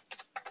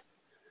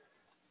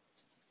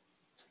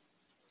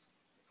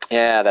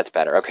 Yeah, that's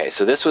better. Okay,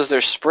 so this was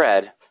their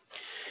spread,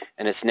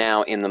 and it's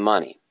now in the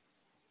money.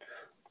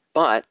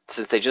 But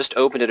since they just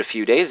opened it a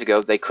few days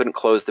ago, they couldn't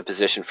close the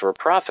position for a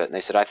profit. And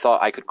they said, I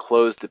thought I could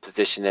close the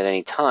position at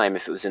any time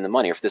if it was in the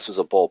money. Or if this was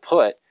a bull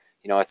put,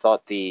 I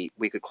thought we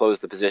could close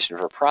the position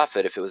for a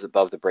profit if it was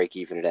above the break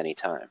even at any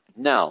time.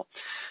 No.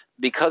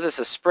 Because it's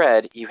a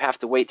spread, you have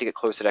to wait to get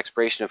close at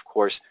expiration, of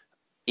course,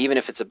 even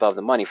if it's above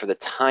the money, for the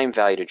time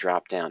value to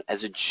drop down.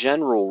 As a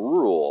general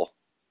rule,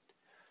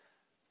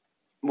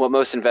 what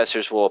most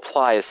investors will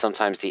apply is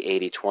sometimes the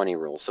 80-20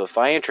 rule. So if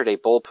I entered a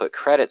bull put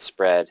credit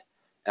spread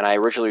and I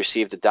originally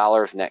received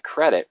 $1 of net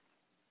credit,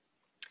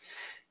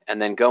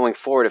 and then going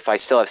forward, if I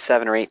still have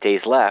 7 or 8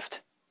 days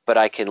left, but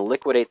I can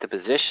liquidate the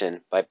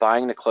position by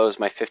buying to close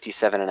my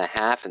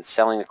 57.5 and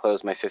selling to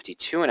close my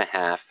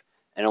 52.5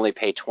 and only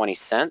pay 20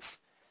 cents,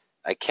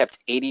 I kept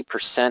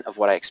 80% of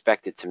what I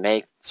expected to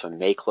make, so I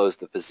may close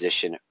the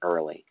position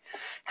early.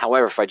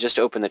 However, if I just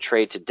open the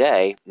trade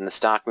today and the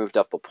stock moved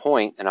up a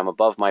point and I'm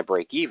above my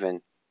break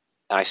even,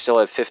 and I still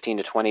have 15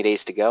 to 20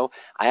 days to go,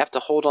 I have to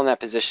hold on that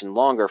position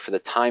longer for the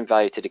time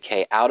value to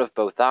decay out of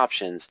both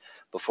options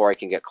before I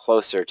can get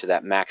closer to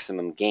that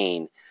maximum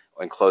gain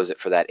and close it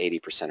for that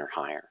 80% or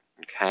higher.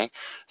 Okay,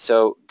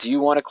 so do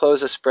you want to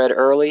close a spread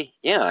early?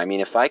 Yeah, I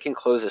mean, if I can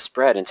close a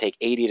spread and take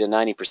 80 to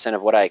 90%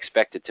 of what I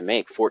expected to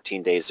make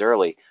 14 days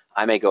early,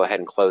 I may go ahead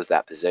and close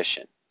that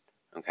position.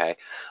 Okay,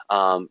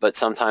 but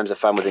sometimes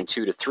if I'm within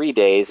 2 to 3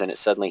 days and it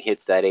suddenly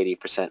hits that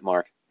 80%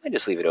 mark, I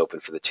just leave it open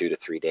for the 2 to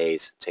 3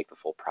 days, take the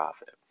full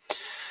profit.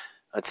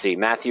 Let's see,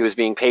 Matthew is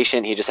being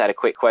patient. He just had a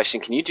quick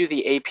question. Can you do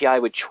the API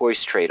with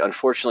Choice Trade?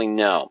 Unfortunately,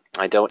 no.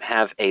 I don't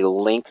have a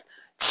link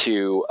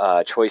to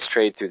Choice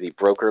Trade through the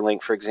broker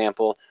link, for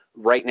example.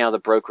 Right now, the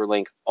broker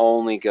link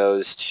only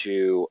goes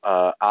to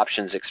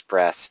Options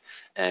Express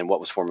and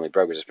what was formerly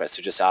Brokers Express,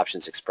 so just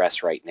Options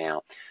Express right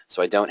now.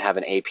 So I don't have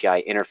an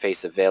API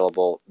interface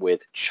available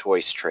with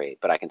Choice Trade,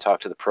 but I can talk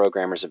to the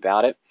programmers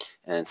about it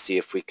and see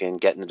if we can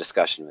get in a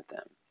discussion with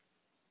them.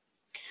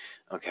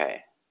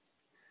 Okay.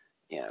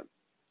 Yeah.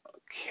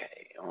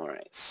 Okay. All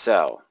right.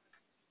 So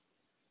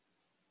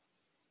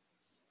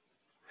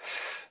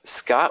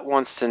Scott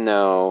wants to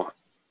know.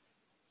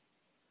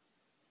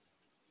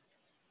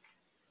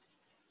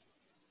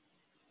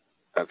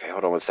 Okay,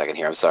 hold on one second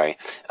here. I'm sorry.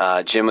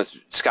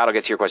 Scott, I'll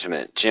get to your question in a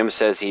minute. Jim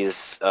says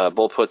he's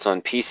bull puts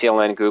on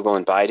PCLN, Google,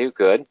 and Baidu.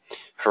 Good.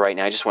 For right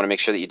now, I just want to make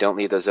sure that you don't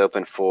leave those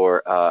open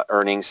for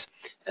earnings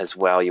as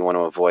well. You want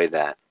to avoid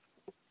that.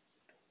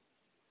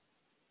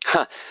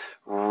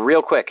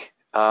 Real quick.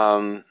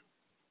 Oh,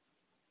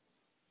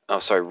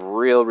 sorry.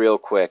 Real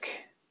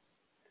quick.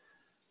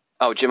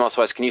 Oh, Jim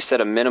also asks, can you set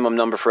a minimum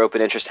number for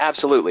open interest?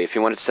 Absolutely. If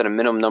you want to set a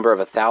minimum number of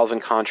 1,000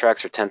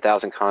 contracts or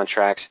 10,000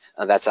 contracts,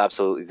 that's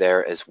absolutely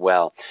there as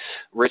well.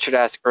 Richard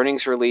asks,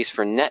 earnings release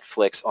for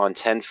Netflix on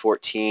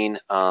 10/14,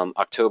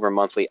 October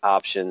monthly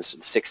options,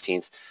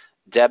 16th.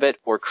 Debit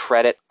or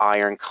credit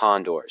Iron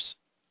Condors?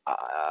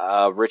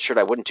 Richard,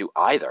 I wouldn't do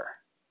either,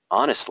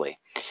 honestly.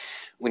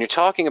 When you're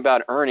talking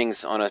about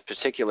earnings on a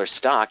particular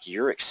stock,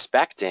 you're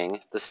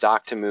expecting the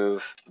stock to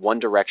move one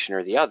direction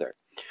or the other.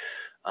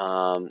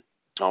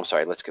 Oh, I'm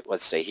sorry,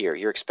 let's say here,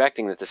 you're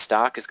expecting that the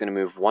stock is going to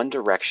move one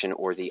direction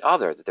or the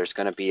other, that there's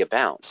going to be a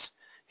bounce.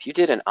 If you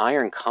did an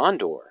Iron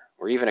Condor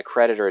or even a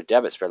credit or a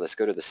debit spread, let's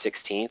go to the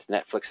 16th.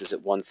 Netflix is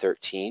at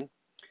 113.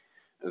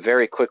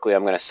 Very quickly,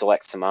 I'm going to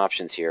select some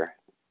options here.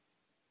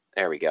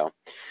 There we go.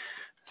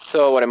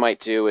 So what I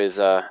might do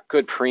is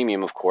good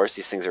premium, of course.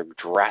 These things are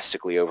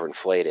drastically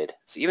overinflated.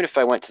 So even if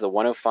I went to the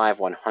 105,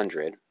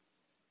 100,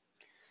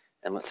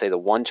 and let's say the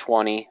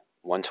 120,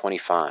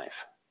 125,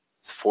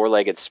 it's a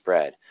four-legged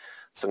spread.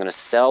 So I'm going to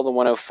sell the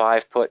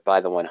 105 put,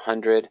 buy the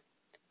 100,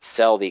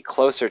 sell the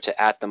closer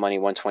to at the money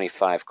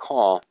 125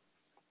 call,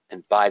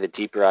 and buy the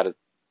deeper out of,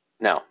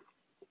 no,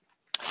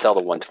 sell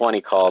the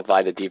 120 call,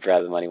 buy the deeper out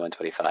of the money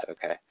 125,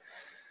 okay.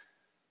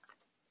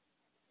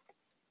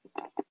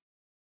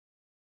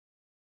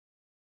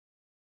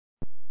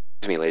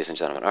 Excuse me, ladies and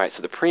gentlemen. All right,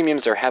 so the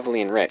premiums are heavily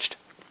enriched.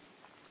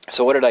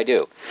 So what did I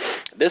do?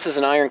 This is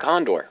an Iron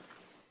Condor.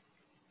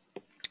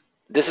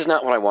 This is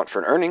not what I want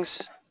for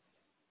earnings.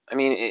 I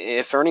mean,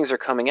 if earnings are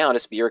coming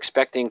out, you're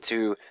expecting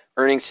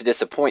earnings to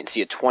disappoint,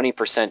 see a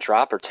 20%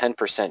 drop or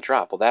 10%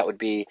 drop. Well, that would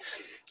be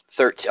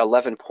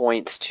 11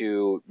 points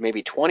to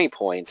maybe 20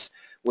 points,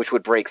 which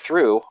would break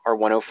through our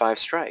 105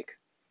 strike.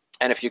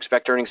 And if you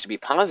expect earnings to be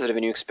positive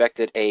and you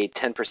expected a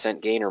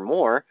 10% gain or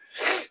more,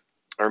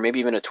 or maybe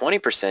even a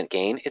 20%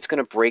 gain, it's going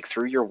to break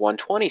through your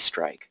 120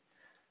 strike.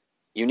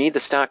 You need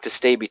the stock to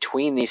stay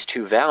between these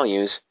two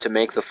values to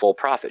make the full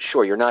profit.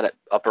 Sure, you're not at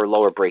upper or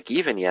lower break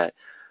even yet,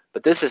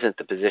 but this isn't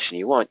the position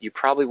you want. You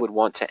probably would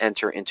want to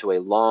enter into a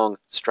long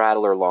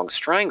straddle or long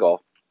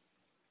strangle,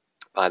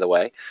 by the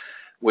way,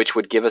 which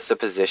would give us a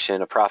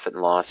position, a profit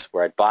and loss,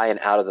 where I'd buy an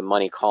out of the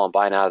money call and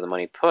buy an out of the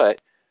money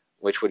put,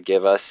 which would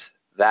give us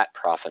that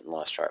profit and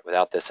loss chart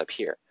without this up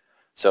here.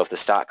 So if the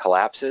stock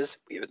collapses,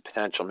 we have the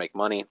potential to make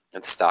money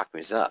and the stock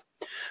moves up.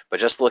 But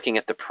just looking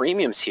at the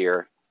premiums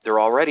here, they're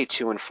already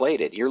too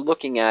inflated. You're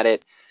looking at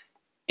it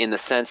in the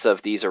sense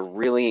of these are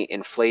really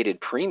inflated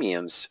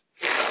premiums.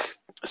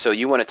 So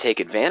you want to take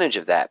advantage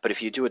of that. But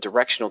if you do a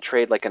directional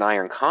trade like an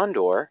Iron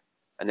Condor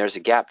and there's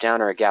a gap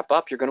down or a gap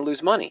up, you're going to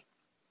lose money.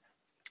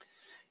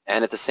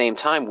 And at the same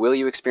time, will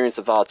you experience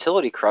a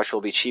volatility crush? Will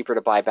it be cheaper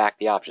to buy back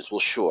the options? Well,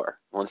 sure.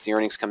 Once the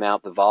earnings come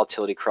out, the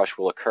volatility crush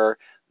will occur.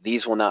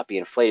 These will not be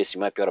inflated, so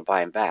you might be able to buy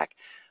them back.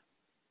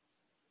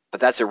 But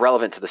that's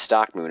irrelevant to the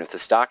stock movement. If the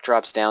stock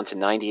drops down to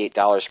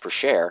 $98 per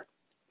share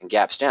and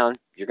gaps down,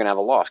 you're going to have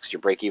a loss because your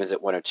break even is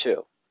at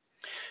 102.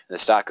 the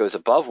stock goes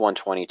above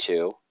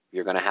 122,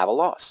 you're going to have a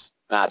loss.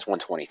 It's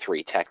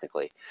 123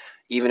 technically.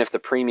 Even if the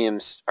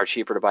premiums are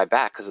cheaper to buy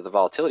back because of the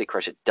volatility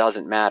crush, it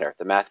doesn't matter.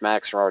 The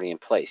mathematics are already in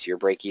place. Your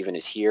break even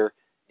is here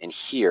and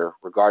here,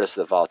 regardless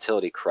of the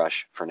volatility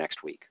crush for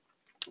next week.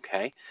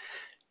 Okay?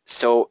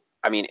 So,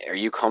 I mean, are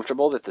you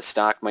comfortable that the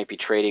stock might be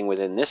trading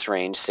within this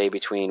range, say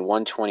between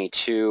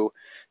 122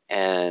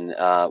 and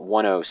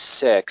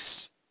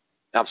 106,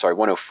 I'm sorry,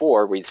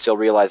 104, where you'd still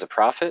realize a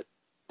profit?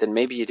 Then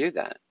maybe you do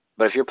that.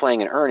 But if you're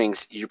playing in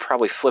earnings, you're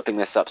probably flipping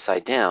this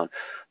upside down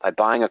by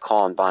buying a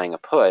call and buying a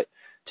put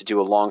to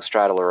do a long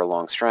straddle or a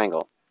long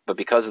strangle. But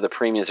because of the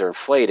premiums are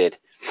inflated,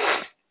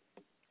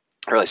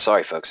 really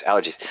sorry folks,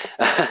 allergies,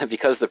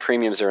 because the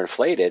premiums are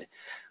inflated,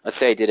 let's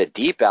say I did a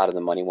deep out of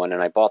the money one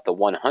and I bought the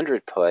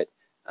 100 put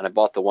and I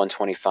bought the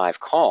 125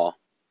 call,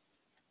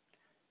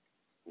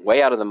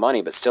 way out of the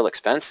money but still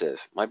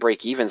expensive, my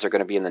break evens are going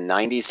to be in the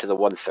 90s to the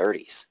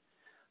 130s.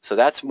 So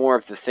that's more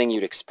of the thing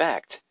you'd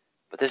expect.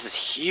 But this is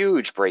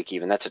huge break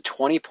even. That's a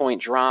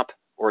 20-point drop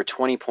or a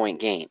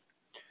 20-point gain.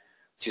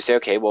 So you say,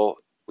 okay, well,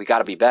 we got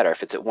to be better.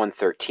 If it's at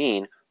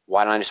 113,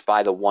 why don't I just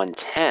buy the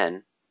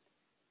 110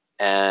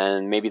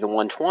 and maybe the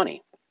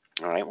 120?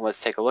 All right, well,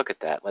 let's take a look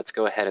at that. Let's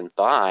go ahead and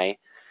buy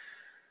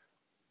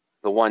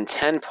the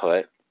 110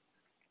 put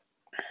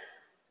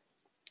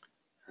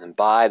and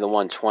buy the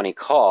 120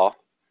 call.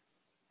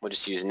 We'll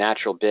just use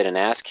natural bid and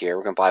ask here.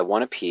 We're going to buy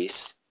one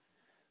apiece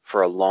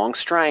for a long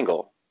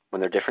strangle when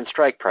they're different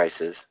strike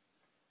prices.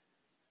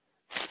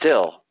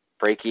 Still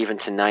break even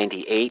to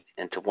 98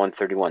 and to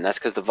 131. That's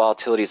because the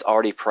volatility is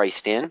already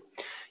priced in.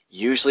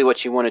 Usually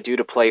what you want to do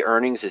to play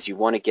earnings is you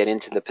want to get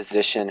into the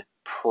position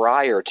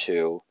prior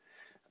to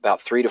about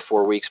 3 to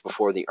 4 weeks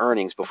before the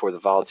earnings, before the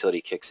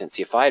volatility kicks in.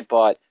 See, if I had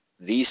bought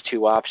these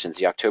two options,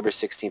 the October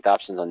 16th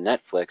options on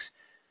Netflix,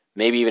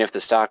 maybe even if the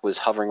stock was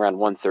hovering around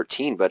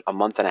 113, but a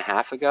month and a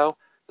half ago,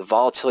 the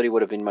volatility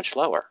would have been much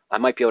lower. I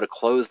might be able to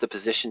close the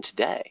position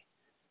today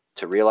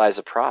to realize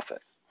a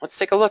profit. Let's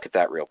take a look at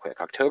that real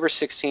quick. October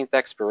 16th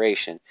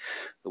expiration,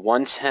 the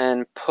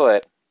 110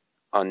 put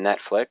on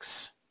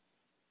Netflix,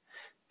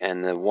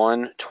 and the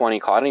 120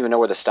 call. I don't even know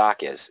where the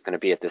stock is going to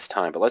be at this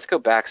time, but let's go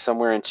back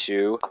somewhere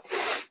into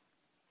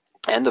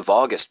end of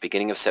August,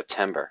 beginning of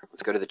September.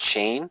 Let's go to the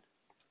chain,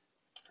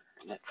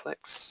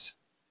 Netflix.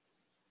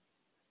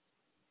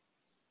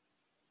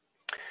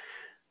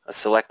 Let's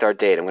select our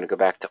date. I'm going to go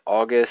back to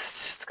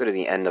August. Let's go to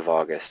the end of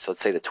August.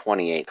 Let's say the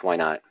 28th. Why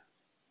not?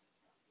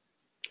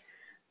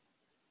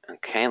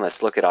 Okay,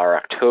 let's look at our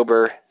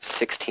October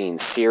 16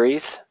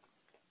 series.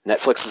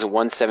 Netflix is a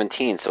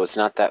 117, so it's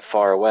not that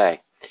far away.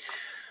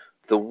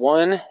 The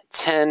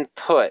 110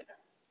 put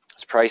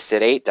is priced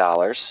at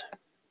 $8.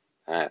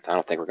 I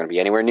don't think we're going to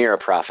be anywhere near a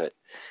profit.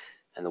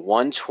 And the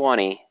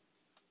 120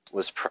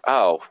 was,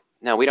 oh,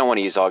 no, we don't want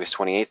to use August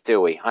 28th,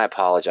 do we? I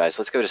apologize.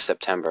 Let's go to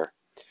September.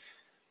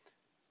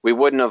 We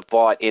wouldn't have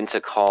bought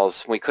into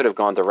calls. We could have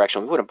gone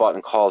directional. We would have bought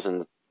in calls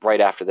in right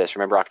after this.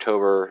 Remember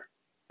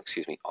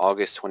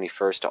August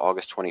 21st to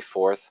August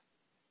 24th,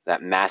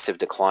 that massive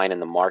decline in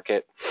the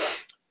market.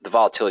 The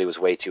volatility was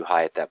way too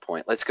high at that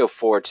point. Let's go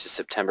forward to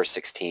September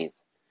 16th.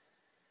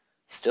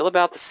 Still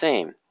about the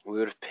same. We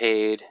would have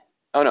paid,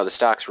 oh no, the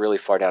stock's really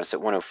far down. It's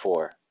at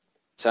 104.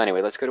 So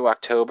anyway, let's go to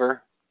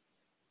October.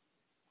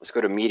 Let's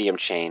go to medium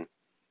chain.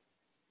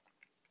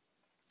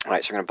 All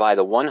right, so we're going to buy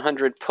the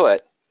 100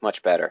 put,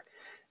 much better,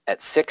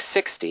 at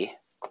 660.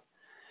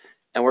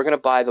 And we're going to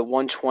buy the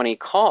 120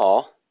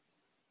 call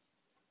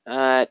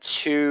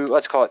to,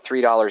 let's call it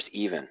 $3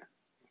 even.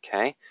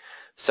 Okay,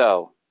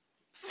 so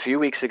a few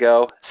weeks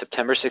ago,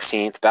 September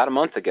 16th, about a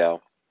month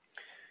ago,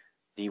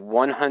 the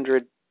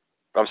 100,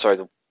 I'm sorry,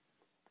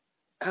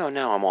 oh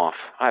no, I'm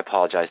off. I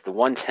apologize. The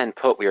 110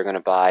 put we are going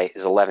to buy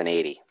is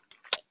 1180.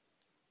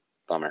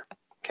 Bummer.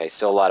 Okay,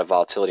 still a lot of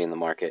volatility in the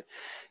market.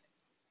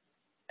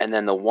 And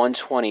then the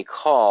 120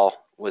 call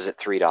was at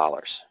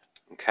 $3.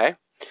 Okay,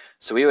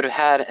 so we would have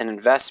had an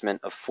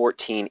investment of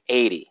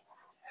 $14.80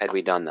 had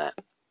we done that.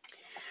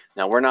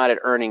 Now we're not at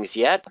earnings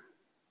yet.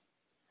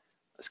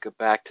 Let's go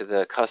back to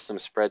the custom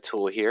spread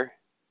tool here.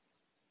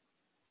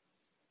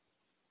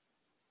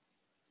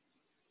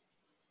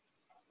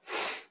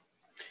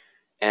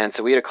 And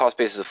so we had a cost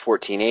basis of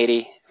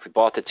 $14.80. If we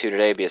bought the two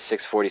today, it'd be a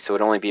 $6.40, so it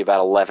would only be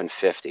about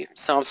 $11.50.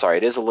 So I'm sorry,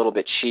 it is a little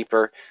bit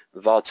cheaper.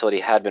 The volatility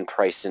had been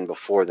priced in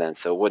before then,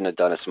 so it wouldn't have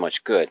done us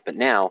much good. But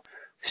now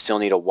we still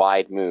need a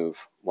wide move,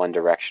 one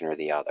direction or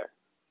the other.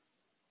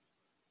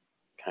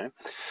 Okay.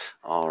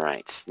 All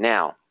right.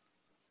 Now,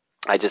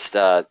 I just,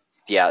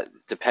 yeah,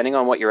 depending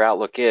on what your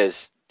outlook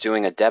is,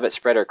 doing a debit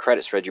spread or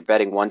credit spread, you're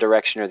betting one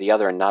direction or the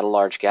other and not a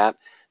large gap.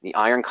 The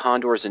Iron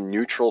Condor is a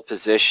neutral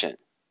position.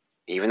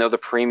 Even though the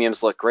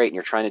premiums look great and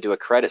you're trying to do a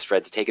credit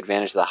spread to take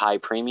advantage of the high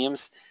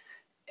premiums,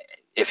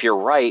 if you're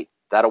right,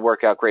 that'll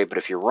work out great. But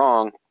if you're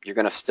wrong, you're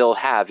going to still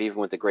have, even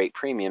with the great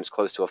premiums,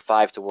 close to a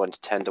 5-to-1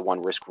 to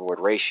 10-to-1 risk-reward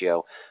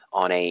ratio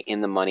on a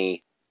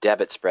in-the-money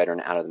debit spread or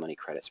an out-of-the-money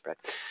credit spread.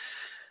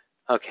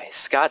 Okay,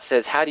 Scott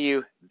says, how do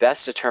you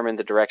best determine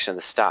the direction of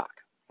the stock?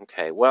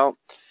 Okay, well,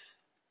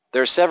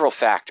 There are several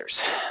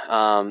factors.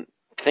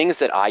 Things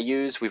that I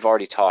use, we've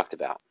already talked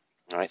about.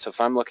 All right, so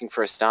if I'm looking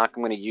for a stock,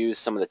 I'm going to use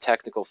some of the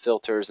technical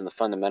filters and the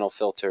fundamental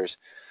filters.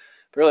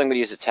 But really, I'm going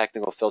to use the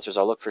technical filters.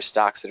 I'll look for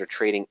stocks that are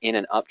trading in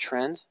an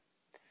uptrend.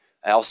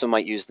 I also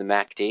might use the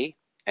MACD,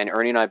 and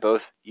Ernie and I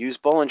both use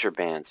Bollinger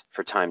Bands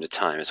from time to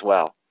time as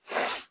well.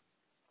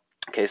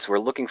 Okay, so we're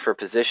looking for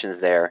positions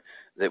there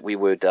that we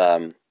would,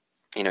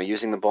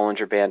 using the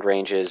Bollinger Band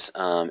ranges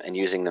and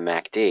using the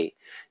MACD.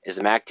 Is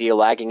the MACD a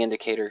lagging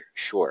indicator?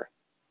 Sure.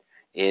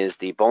 Is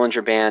the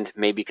Bollinger Band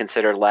maybe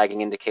considered a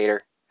lagging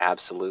indicator?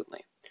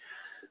 Absolutely.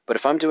 But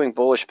if I'm doing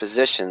bullish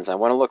positions, I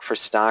want to look for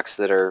stocks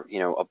that are,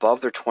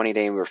 above their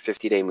 20-day or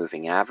 50-day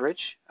moving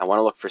average. I want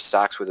to look for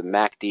stocks where the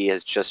MACD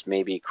has just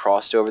maybe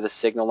crossed over the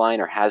signal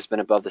line or has been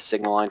above the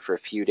signal line for a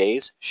few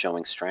days,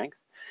 showing strength.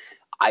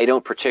 I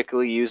don't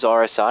particularly use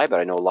RSI,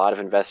 but I know a lot of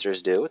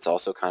investors do. It's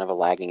also kind of a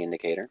lagging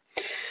indicator.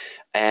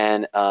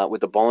 And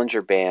with the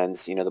Bollinger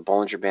Bands, the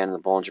Bollinger Band and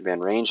the Bollinger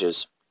Band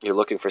ranges, you're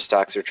looking for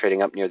stocks that are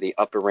trading up near the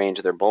upper range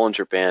of their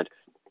Bollinger Band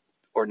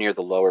or near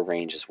the lower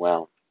range as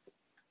well.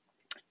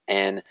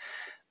 And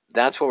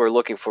that's what we're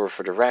looking for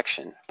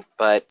direction.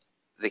 But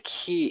the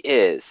key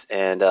is,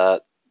 and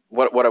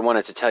what I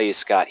wanted to tell you,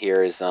 Scott,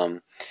 here is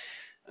I'm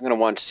going to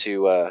want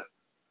to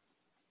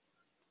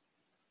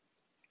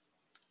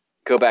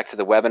go back to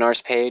the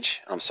webinars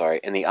page.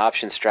 In the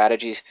option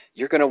strategies,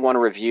 you're going to want to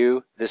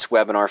review this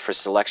webinar for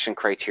selection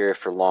criteria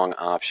for long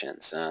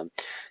options. The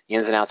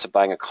ins and outs of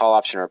buying a call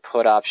option or a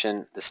put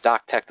option, the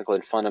stock technical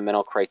and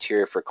fundamental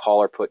criteria for call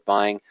or put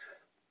buying,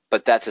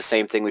 but that's the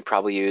same thing we'd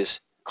probably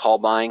use call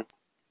buying,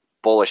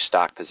 bullish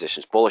stock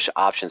positions, bullish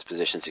options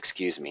positions,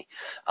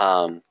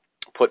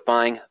 put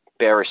buying,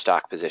 bearish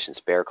stock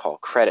positions, bear call,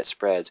 credit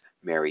spreads,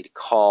 married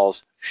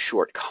calls,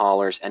 short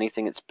callers,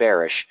 anything that's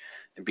bearish,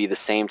 and be the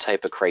same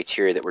type of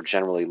criteria that we're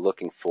generally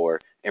looking for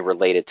and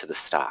related to the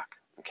stock.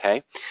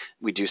 Okay,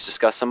 we do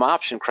discuss some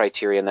option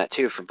criteria in that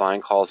too for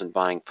buying calls and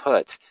buying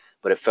puts,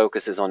 but it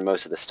focuses on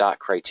most of the stock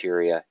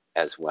criteria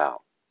as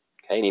well.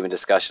 Okay, and even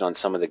discussion on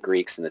some of the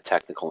Greeks and the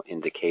technical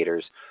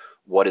indicators.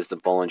 What is the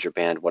Bollinger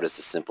Band? What is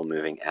the simple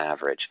moving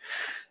average?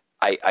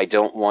 I'm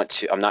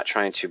not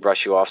trying to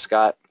brush you off,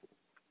 Scott,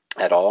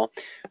 at all,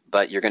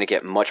 but you're going to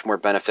get much more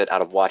benefit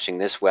out of watching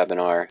this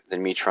webinar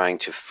than me trying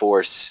to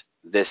force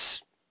this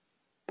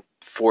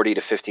 40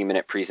 to 50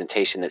 minute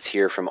presentation that's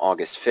here from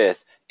August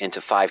 5th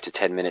into 5 to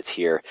 10 minutes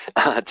here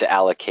to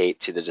allocate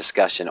to the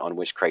discussion on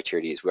which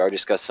criteria to use. We already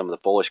discussed some of the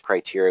bullish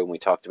criteria when we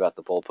talked about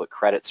the bull put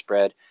credit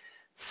spread.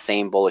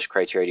 Same bullish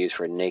criteria to use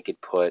for a naked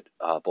put,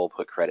 bull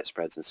put credit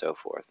spreads, and so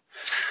forth.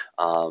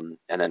 And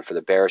then for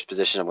the bearish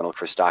position, I'm going to look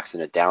for stocks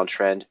in a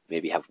downtrend,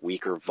 maybe have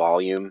weaker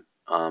volume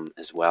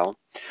as well.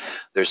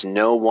 There's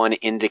no one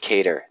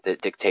indicator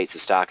that dictates the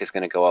stock is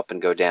going to go up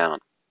and go down.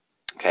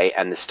 Okay,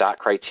 and the stock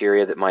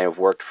criteria that might have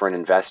worked for an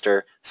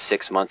investor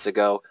 6 months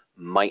ago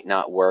might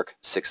not work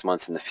 6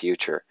 months in the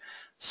future.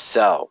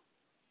 So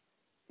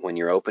when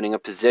you're opening a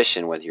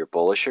position, whether you're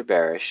bullish or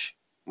bearish,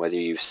 whether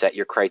you've set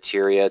your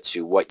criteria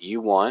to what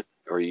you want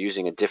or you're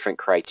using a different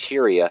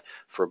criteria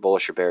for a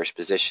bullish or bearish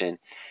position,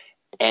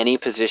 any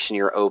position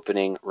you're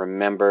opening,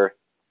 remember,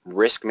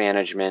 risk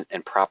management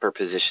and proper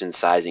position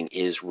sizing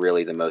is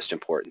really the most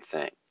important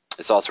thing.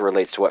 This also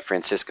relates to what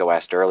Francisco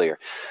asked earlier.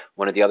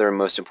 One of the other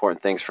most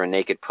important things for a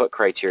naked put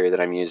criteria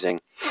that I'm using,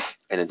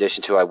 in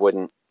addition to I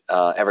wouldn't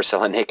ever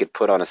sell a naked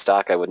put on a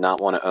stock I would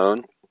not want to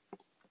own,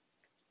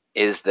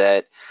 is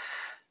that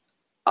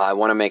I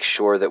want to make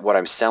sure that what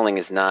I'm selling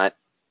is not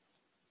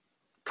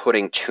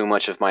putting too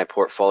much of my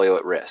portfolio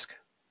at risk.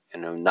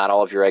 Not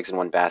all of your eggs in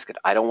one basket.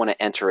 I don't want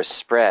to enter a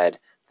spread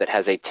that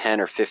has a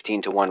 10 or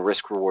 15 to 1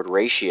 risk-reward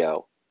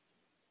ratio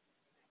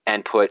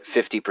and put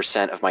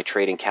 50% of my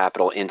trading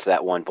capital into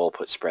that one bull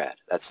put spread.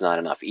 That's not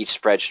enough. Each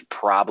spread should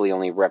probably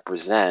only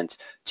represent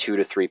 2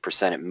 to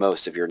 3% at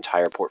most of your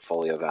entire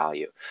portfolio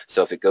value.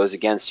 So if it goes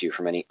against you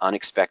from any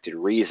unexpected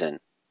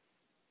reason,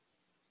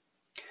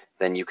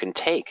 then you can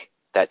take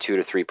that 2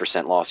 to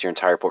 3% loss of your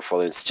entire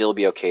portfolio and still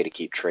be okay to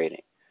keep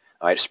trading.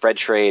 All right, a spread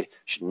trade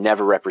should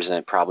never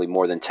represent probably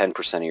more than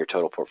 10% of your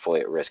total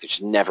portfolio at risk. It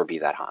should never be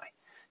that high.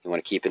 You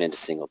want to keep it into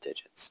single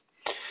digits.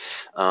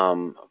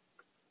 And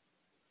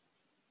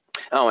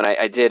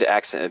I did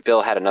accident.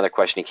 Bill had another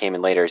question. He came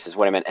in later. He says,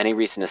 what I meant, any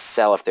reason to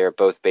sell if they're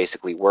both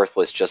basically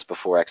worthless just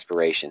before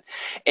expiration?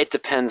 It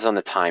depends on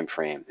the time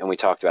frame, and we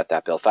talked about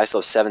that, Bill. If I still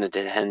have 7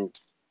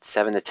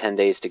 to 10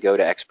 days to go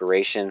to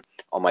expiration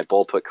on my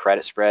bull put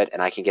credit spread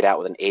and I can get out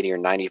with an 80 or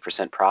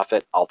 90%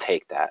 profit, I'll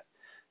take that.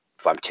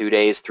 If I'm 2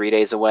 days, 3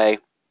 days away,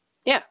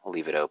 yeah, I'll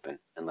leave it open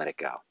and let it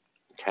go.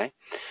 Okay.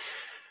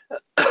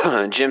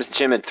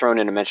 Jim had thrown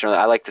in a mention,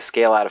 I like to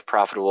scale out of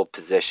profitable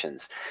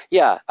positions.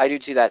 Yeah, I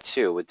do that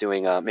too with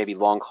doing maybe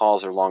long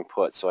calls or long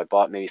puts. So I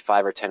bought maybe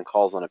 5 or 10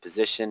 calls on a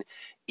position.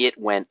 It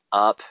went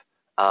up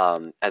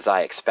as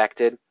I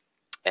expected,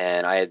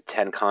 and I had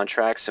 10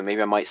 contracts. So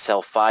maybe I might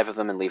sell 5 of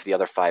them and leave the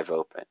other 5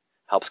 open.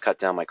 Helps cut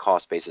down my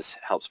cost basis,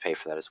 helps pay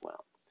for that as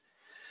well.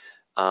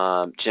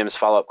 Jim's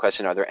follow-up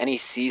question, are there any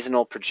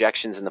seasonal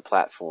projections in the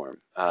platform,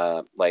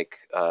 like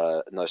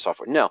another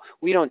software? No,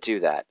 we don't do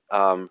that.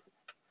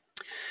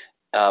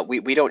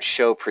 We don't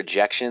show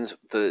projections.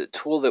 The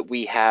tool that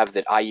we have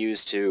that I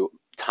use to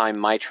time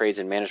my trades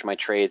and manage my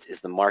trades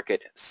is the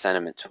market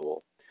sentiment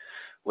tool.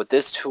 What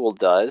this tool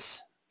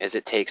does is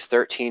it takes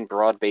 13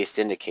 broad-based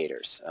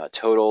indicators,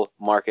 total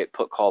market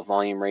put-call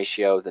volume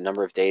ratio, the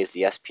number of days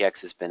the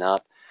SPX has been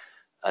up,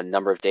 a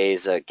number of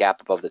days, a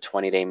gap above the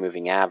 20-day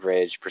moving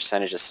average,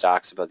 percentage of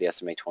stocks above the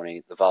SMA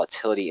 20, the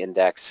volatility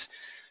index,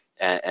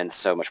 and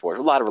so much more.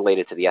 A lot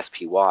related to the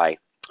SPY,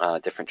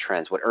 different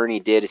trends. What Ernie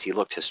did is he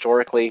looked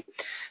historically,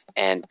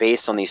 and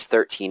based on these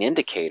 13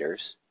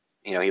 indicators,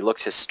 he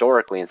looked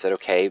historically and said,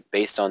 okay,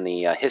 based on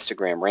the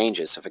histogram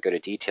ranges, so if I go to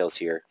details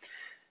here,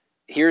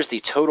 here's the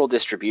total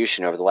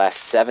distribution over the last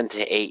 7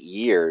 to 8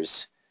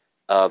 years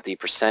of the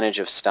percentage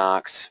of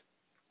stocks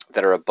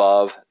that are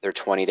above their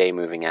 20-day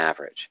moving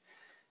average.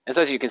 And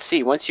so as you can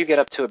see, once you get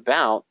up to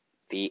about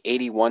the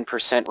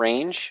 81%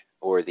 range,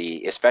 or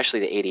especially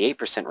the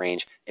 88%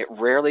 range, it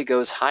rarely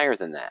goes higher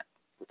than that.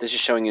 What this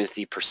is showing is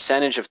the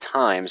percentage of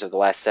times of the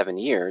last 7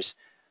 years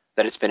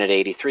that it's been at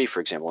 83, for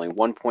example. Only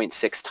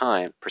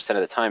 1.6% of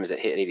the time is it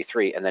hit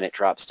 83, and then it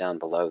drops down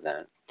below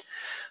that.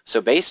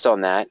 So based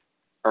on that,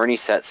 Ernie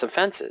set some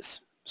fences.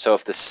 So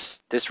if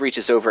this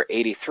reaches over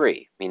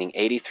 83, meaning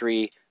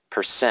 83%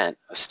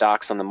 of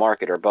stocks on the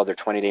market are above their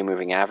 20-day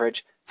moving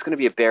average, it's going to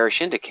be a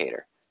bearish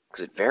indicator,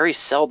 because it very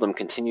seldom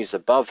continues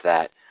above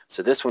that.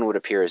 So this one would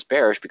appear as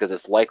bearish because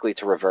it's likely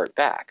to revert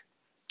back.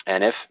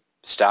 And if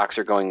stocks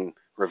are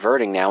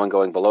reverting now and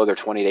going below their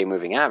 20-day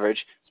moving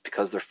average, it's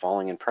because they're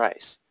falling in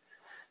price.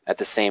 At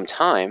the same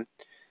time,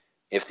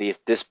 if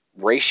this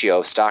ratio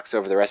of stocks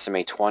over their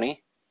SMA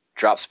 20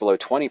 drops below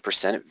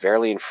 20%, it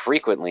very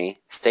infrequently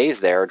stays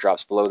there or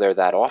drops below there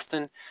that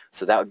often.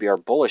 So that would be our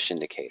bullish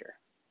indicator.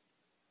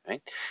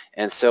 Right?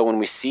 And so when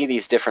we see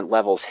these different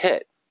levels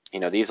hit,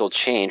 these will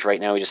change.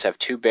 Right now we just have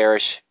 2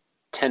 bearish,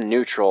 10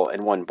 neutral,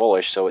 and 1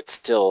 bullish, so it's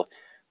still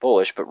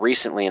bullish. But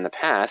recently in the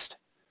past,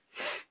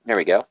 there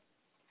we go,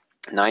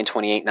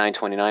 928,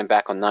 929,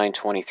 back on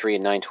 923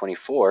 and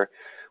 924,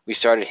 we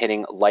started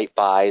hitting light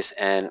buys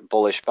and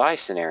bullish buy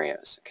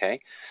scenarios.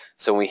 Okay,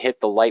 so when we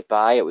hit the light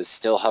buy, it was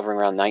still hovering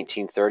around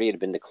 1930. It had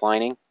been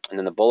declining, and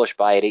then the bullish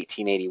buy at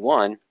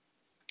 1881,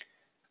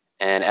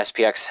 and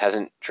SPX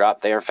hasn't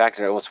dropped there. In fact,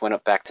 it almost went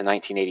up back to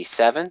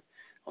 1987.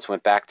 Almost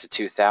went back to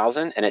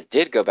 2000, and it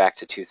did go back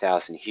to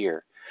 2000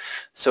 here.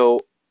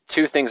 So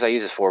 2 things I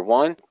use it for.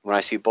 1, when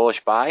I see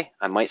bullish buy,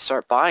 I might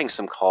start buying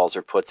some calls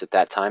or puts at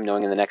that time,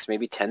 knowing in the next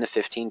maybe 10 to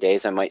 15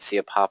 days I might see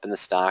a pop in the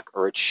stock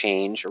or a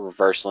change or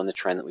reversal in the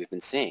trend that we've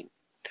been seeing.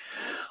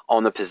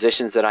 On the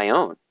positions that I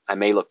own, I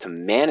may look to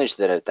manage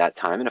that at that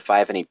time, and if I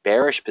have any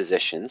bearish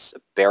positions, a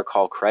bear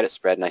call credit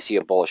spread, and I see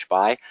a bullish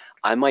buy,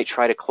 I might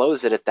try to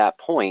close it at that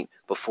point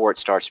before it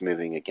starts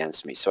moving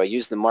against me. So I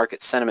use the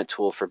market sentiment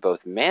tool for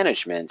both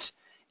management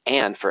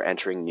and for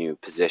entering new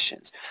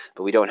positions,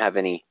 but we don't have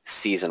any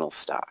seasonal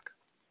stock.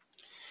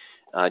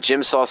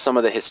 Jim saw some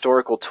of the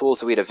historical tools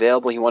that we had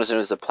available. He wanted to know,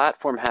 does the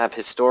platform have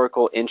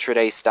historical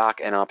intraday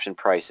stock and option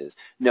prices?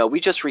 No,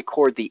 we just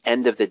record the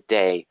end of the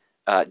day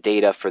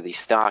data for the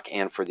stock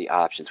and for the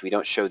options. We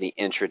don't show the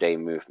intraday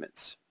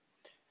movements.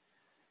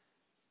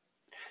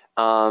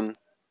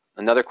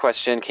 Another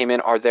question came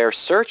in, are there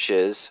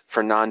searches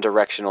for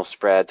non-directional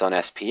spreads on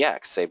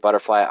SPX, say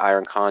Butterfly,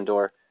 Iron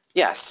Condor?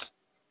 Yes,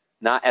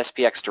 not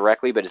SPX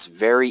directly, but it's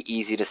very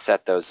easy to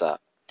set those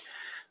up.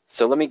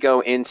 So let me go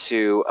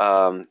into,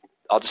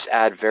 I'll just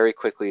add very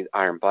quickly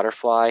Iron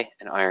Butterfly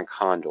and Iron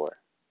Condor.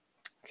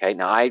 Okay,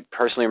 now I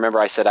personally remember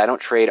I said I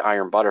don't trade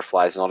Iron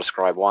Butterflies, and I'll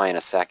describe why in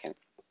a second.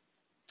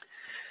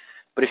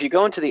 But if you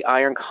go into the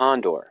Iron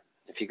Condor,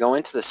 if you go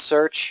into the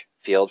search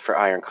field for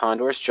Iron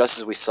Condors, just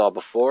as we saw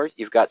before,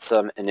 you've got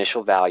some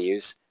initial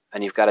values,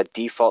 and you've got a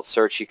default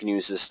search you can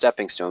use as a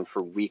stepping stone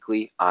for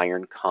weekly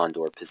Iron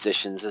Condor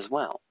positions as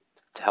well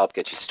to help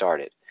get you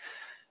started.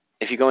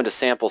 If you go into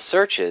sample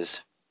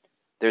searches,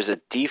 there's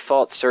a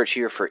default search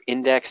here for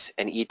index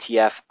and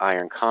ETF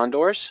Iron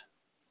Condors,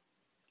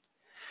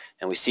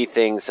 and we see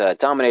things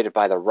dominated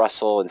by the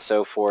Russell and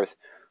so forth,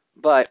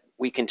 but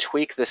we can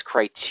tweak this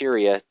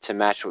criteria to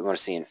match what we want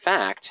to see. In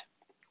fact,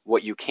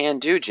 what you can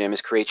do, Jim,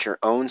 is create your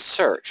own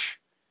search,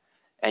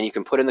 and you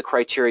can put in the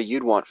criteria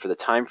you'd want for the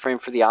time frame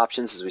for the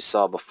options, as we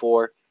saw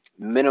before,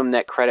 minimum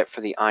net credit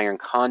for the Iron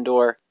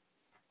Condor.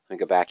 Let me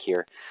go back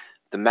here.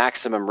 The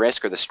maximum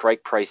risk or the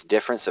strike price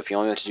difference. So if you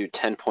only want to do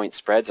 10-point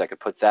spreads, I could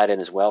put that in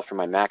as well for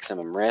my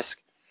maximum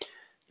risk.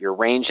 Your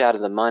range out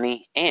of the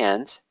money,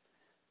 and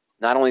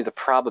not only the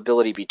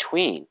probability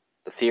between,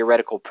 the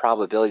theoretical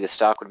probability the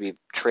stock would be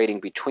trading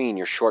between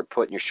your short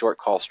put and your short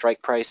call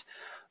strike price,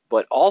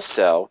 but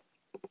also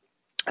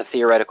a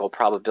theoretical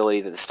probability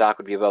that the stock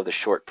would be above the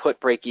short put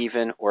break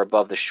even or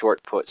above the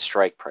short put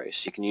strike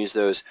price. You can use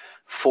those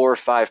 4 or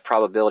 5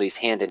 probabilities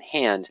hand in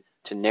hand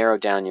to narrow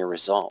down your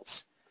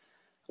results.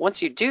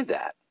 Once you do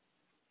that,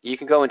 you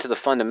can go into the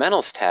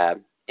fundamentals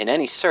tab in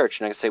any search,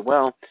 and I can say,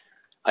 well,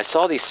 I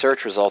saw these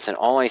search results and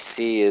all I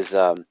see is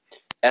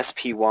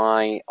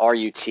SPY,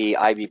 RUT,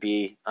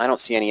 IBB. I don't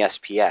see any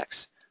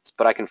SPX,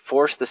 but I can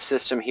force the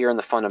system here in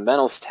the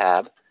Fundamentals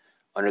tab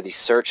under the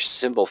Search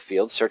Symbol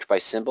field, Search by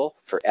Symbol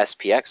for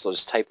SPX. I'll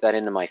just type that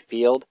into my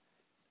field.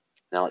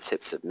 Now let's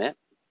hit Submit.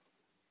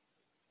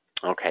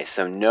 Okay,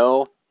 so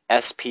no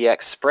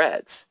SPX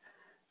spreads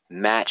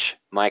match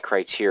my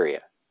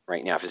criteria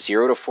right now. For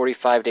 0 to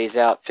 45 days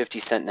out,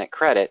 50-cent net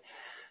credit,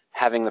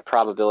 having the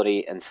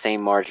probability and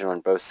same margin on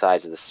both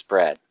sides of the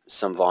spread,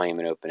 some volume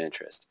and open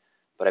interest.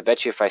 But I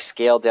bet you if I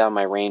scale down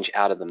my range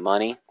out of the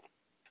money,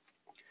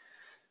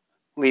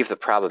 leave the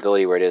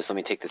probability where it is, let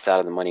me take this out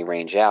of the money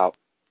range out,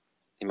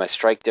 and my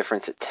strike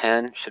difference at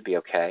 10 should be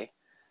okay.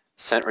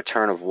 Cent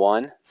return of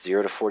 1,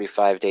 0 to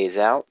 45 days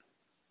out.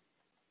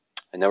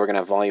 I know we're going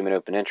to have volume and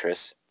open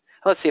interest.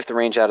 Let's see if the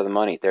range out of the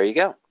money, there you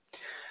go.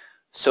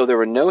 So there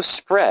were no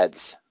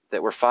spreads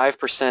that were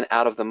 5%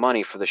 out of the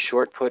money for the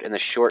short put and the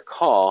short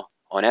call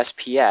on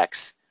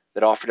SPX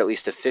that offered at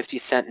least a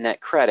 50-cent net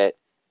credit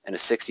and a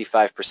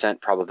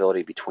 65%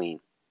 probability between,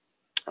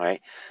 all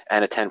right,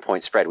 and a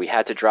 10-point spread. We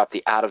had to drop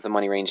the out of the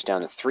money range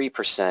down to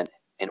 3%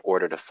 in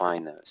order to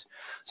find those.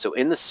 So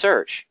in the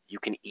search, you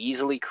can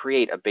easily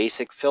create a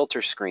basic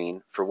filter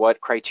screen for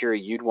what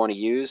criteria you'd want to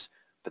use,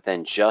 but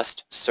then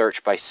just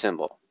search by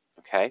symbol,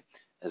 okay,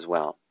 as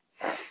well.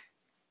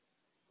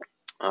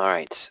 All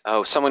right.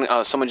 Oh,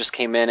 someone just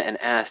came in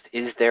and asked,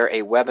 is there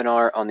a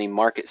webinar on the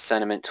market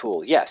sentiment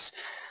tool? Yes.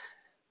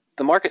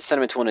 The market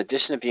sentiment tool, in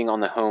addition to being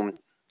on the home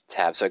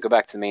tab, so I go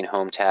back to the main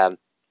home tab,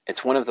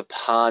 it's one of the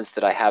pods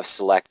that I have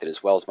selected,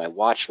 as well as my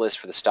watch list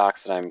for the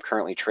stocks that I'm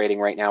currently trading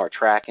right now or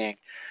tracking,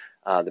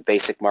 the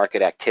basic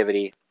market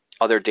activity.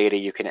 Other data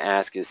you can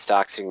ask is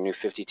stocks hitting new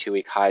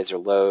 52-week highs or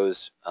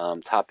lows,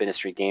 top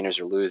industry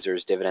gainers or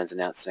losers, dividends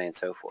announced today, and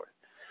so forth.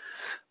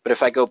 But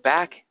if I go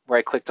back where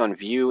I clicked on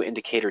View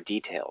Indicator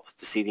Details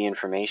to see the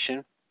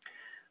information,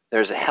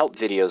 there's a help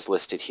videos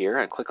listed here.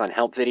 I click on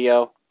Help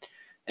Video,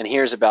 and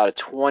here's about a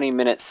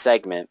 20-minute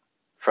segment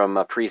from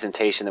a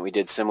presentation that we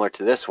did similar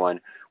to this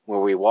one, where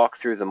we walk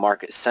through the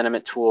market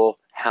sentiment tool,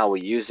 how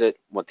we use it,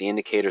 what the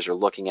indicators are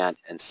looking at,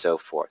 and so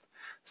forth.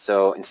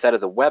 So instead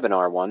of the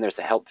webinar one, there's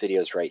the help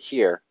videos right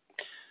here.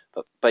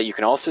 But you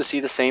can also see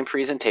the same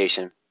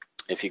presentation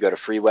if you go to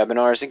free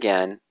webinars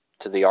again,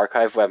 to the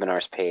archive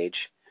webinars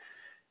page.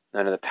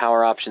 Under the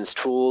Power Options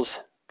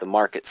tools, the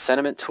Market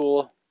Sentiment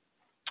tool,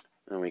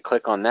 and we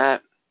click on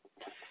that.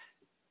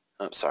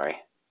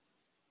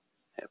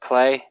 Hit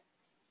play.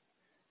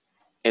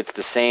 It's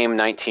the same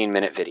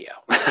 19-minute video.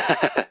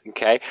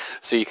 Okay,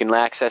 so you can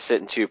access it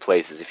in two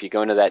places. If you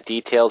go into that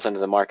details under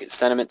the Market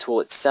Sentiment tool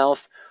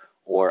itself,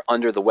 or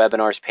under the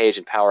webinars page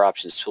and Power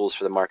Options tools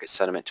for the Market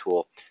Sentiment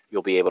tool,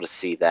 you'll be able to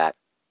see that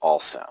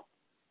also,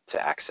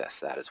 to access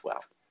that as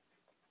well.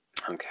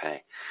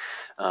 Okay.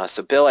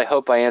 So Bill, I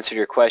hope I answered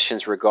your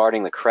questions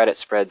regarding the credit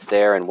spreads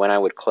there and when I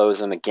would close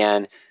them.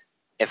 Again,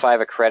 if I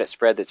have a credit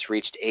spread that's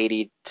reached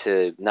 80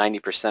 to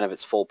 90% of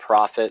its full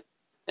profit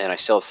and I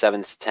still have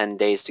 7 to 10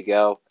 days to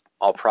go,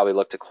 I'll probably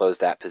look to close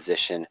that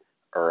position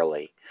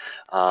early.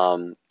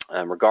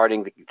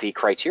 Regarding the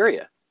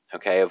criteria,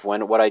 okay, of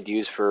what I'd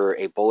use for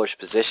a bullish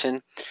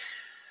position,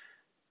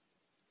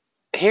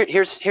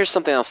 here's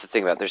something else to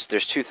think about.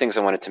 There's two things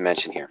I wanted to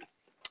mention here.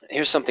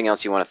 Here's something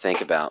else you want to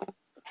think about.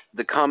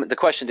 The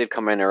question did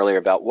come in earlier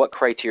about what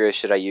criteria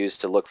should I use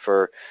to look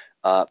for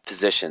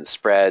positions,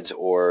 spreads,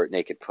 or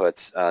naked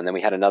puts. And then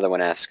we had another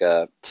one ask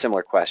a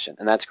similar question,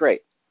 and that's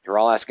great. You're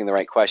all asking the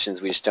right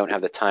questions. We just don't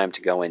have the time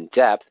to go in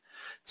depth,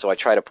 so I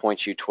try to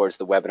point you towards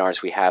the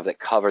webinars we have that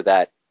cover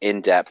that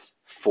in depth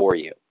for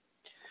you.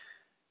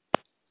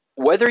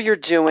 Whether you're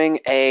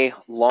doing a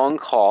long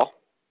call,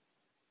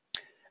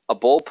 a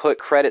bull put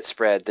credit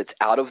spread that's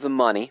out of the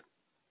money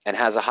and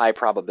has a high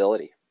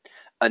probability,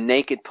 a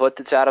naked put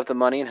that's out of the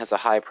money and has a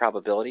high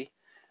probability,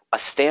 a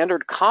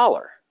standard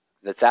collar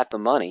that's at the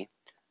money,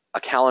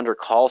 a calendar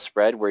call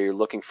spread where you're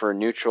looking for a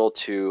neutral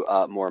to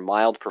more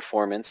mild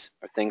performance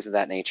or things of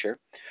that nature,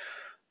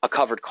 a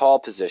covered call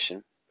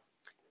position,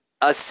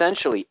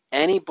 essentially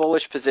any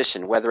bullish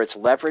position, whether it's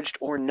leveraged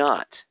or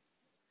not,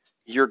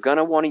 you're going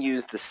to want to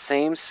use the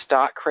same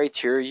stock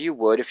criteria you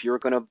would if you were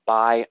going to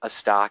buy a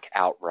stock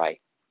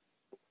outright.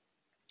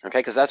 Okay,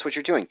 because that's what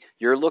you're doing.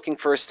 You're looking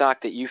for a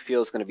stock that you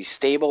feel is going to be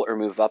stable or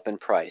move up in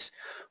price,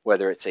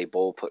 whether it's a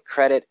bull put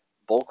credit,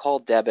 bull call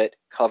debit,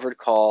 covered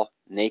call,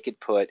 naked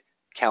put,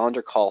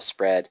 calendar call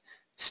spread,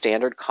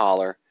 standard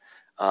collar,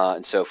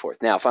 and so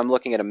forth. Now, if I'm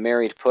looking at a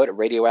married put, a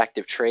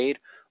radioactive trade,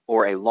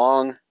 or a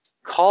long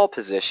call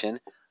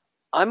position,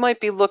 I might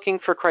be looking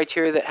for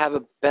criteria that have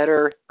a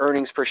better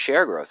earnings per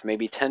share growth,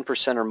 maybe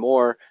 10% or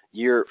more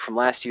year from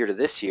last year to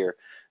this year,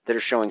 that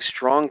are showing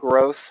strong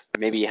growth.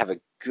 Maybe you have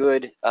a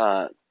good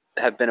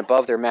have been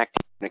above their MACD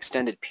an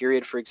extended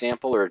period, for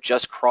example, or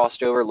just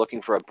crossed over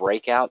looking for a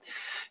breakout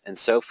and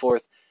so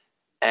forth.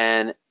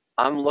 And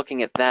I'm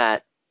looking at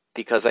that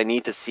because I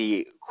need to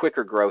see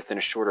quicker growth in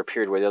a shorter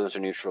period where the others are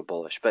neutral to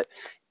bullish. But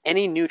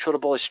any neutral to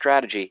bullish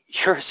strategy,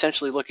 you're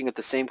essentially looking at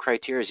the same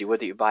criteria as you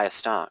would that you buy a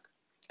stock.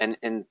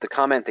 And the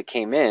comment that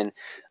came in,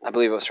 I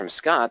believe it was from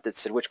Scott, that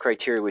said, which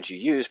criteria would you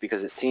use?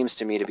 Because it seems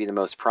to me to be the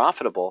most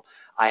profitable.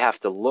 I have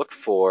to look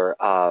for,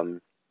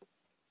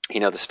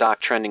 the stock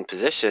trending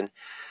position.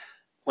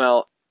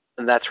 Well,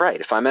 that's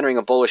right. If I'm entering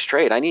a bullish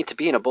trade, I need to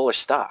be in a bullish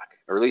stock,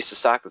 or at least a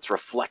stock that's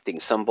reflecting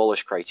some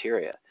bullish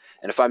criteria.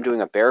 And if I'm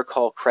doing a bear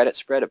call credit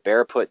spread, a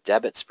bear put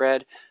debit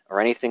spread, or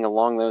anything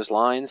along those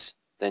lines,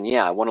 then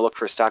yeah, I want to look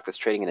for a stock that's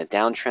trading in a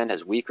downtrend,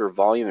 has weaker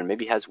volume, and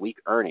maybe has weak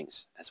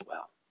earnings as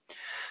well.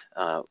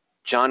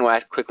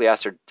 John quickly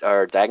asked,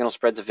 are diagonal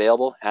spreads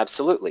available?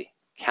 Absolutely.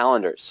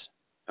 Calendars.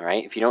 All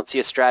right. If you don't see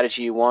a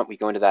strategy you want, we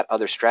go into that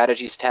other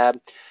strategies tab.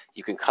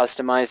 You can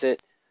customize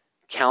it.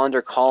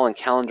 Calendar call and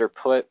calendar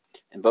put.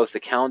 In both the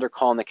calendar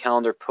call and the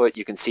calendar put,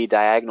 you can see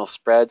diagonal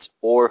spreads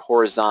or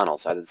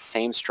horizontals, either the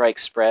same strike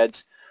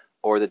spreads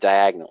or the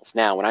diagonals.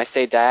 Now, when I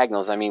say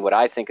diagonals, I mean what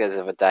I think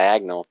of a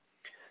diagonal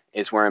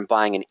is where I'm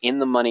buying an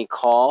in-the-money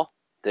call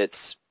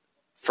that's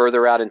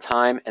further out in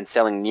time and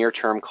selling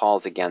near-term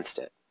calls against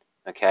it.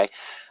 Okay,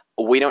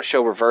 we don't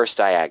show reverse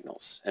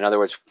diagonals. In other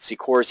words, see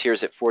cores here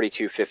is at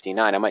 42.59.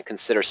 I might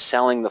consider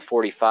selling the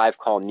 45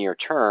 call near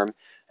term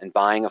and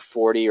buying a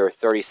 40 or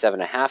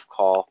 37.5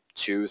 call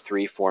 2,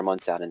 3, 4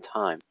 months out in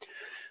time.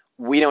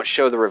 We don't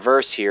show the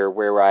reverse here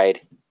where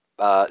I'd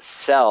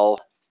sell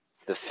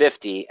the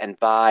 50 and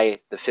buy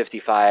the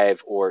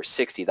 55 or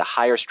 60, the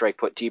higher strike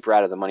put deeper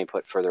out of the money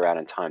put further out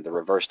in time, the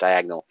reverse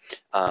diagonal.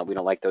 We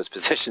don't like those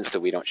positions, so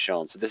we don't show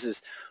them. So this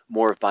is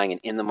more of buying an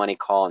in-the-money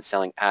call and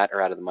selling at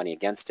or out of the money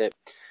against it.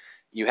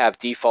 You have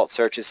default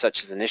searches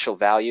such as initial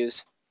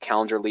values,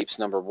 calendar leaps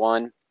number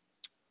 1,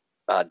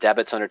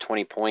 debits under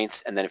 20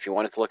 points, and then if you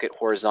wanted to look at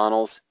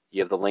horizontals,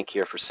 you have the link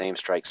here for same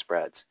strike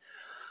spreads.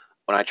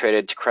 When I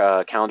traded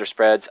calendar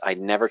spreads, I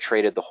never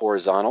traded the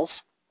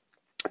horizontals.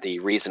 The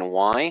reason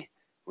why,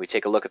 we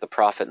take a look at the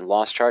profit and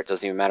loss chart,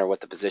 doesn't even matter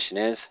what the position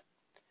is.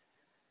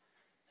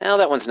 Now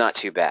that one's not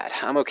too bad.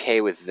 I'm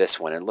okay with this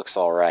one, it looks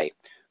all right.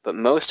 But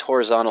most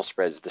horizontal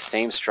spreads, the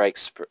same strike,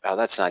 oh,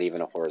 that's not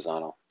even a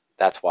horizontal.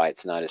 That's why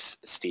it's not as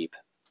steep.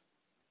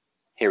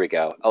 Here we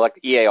go.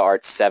 EAR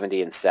at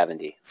 70 and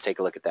 70. Let's take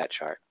a look at that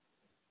chart.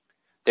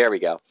 There we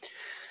go.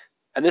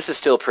 And this is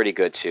still pretty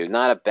good too.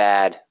 Not a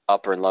bad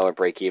upper and lower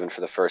break even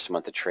for the first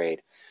month of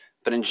trade.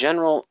 But in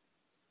general,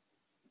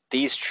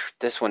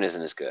 this one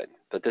isn't as good.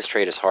 But this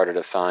trade is harder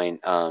to find.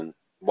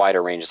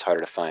 Wider range is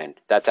harder to find.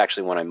 That's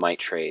actually one I might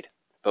trade.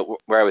 But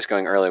where I was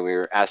going earlier, we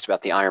were asked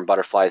about the iron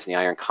butterflies and the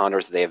iron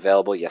condors. Are they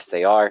available? Yes,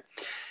 they are.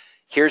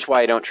 Here's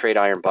why I don't trade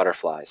iron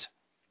butterflies.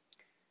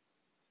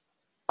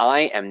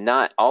 I am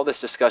not, all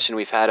this discussion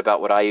we've had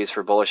about what I use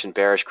for bullish and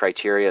bearish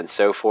criteria and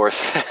so forth,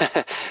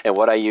 and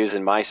what I use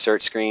in my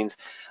search screens,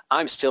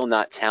 I'm still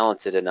not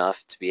talented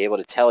enough to be able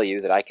to tell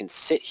you that I can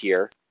sit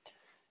here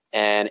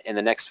and in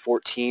the next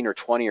 14 or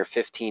 20 or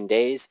 15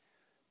 days,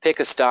 pick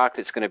a stock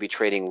that's going to be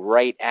trading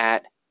right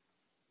at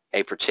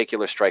a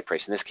particular strike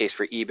price, in this case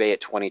for eBay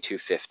at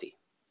 $22.50.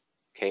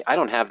 Okay, I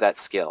don't have that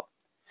skill.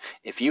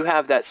 If you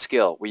have that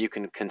skill where you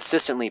can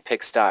consistently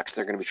pick stocks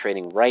that are going to be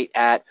trading right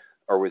at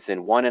or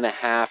within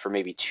 1.5% or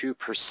maybe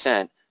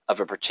 2% of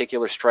a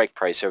particular strike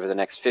price over the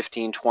next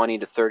 15, 20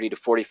 to 30 to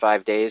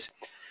 45 days,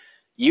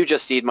 you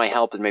just need my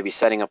help in maybe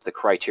setting up the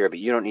criteria, but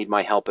you don't need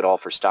my help at all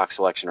for stock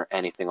selection or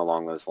anything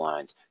along those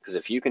lines. Because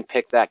if you can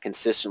pick that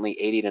consistently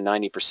 80 to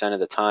 90%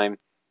 of the time,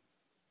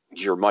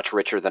 you're much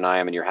richer than I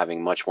am and you're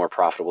having much more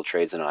profitable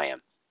trades than I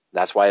am.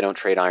 That's why I don't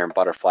trade iron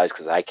butterflies,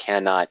 because I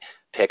cannot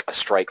pick a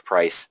strike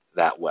price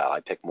that well.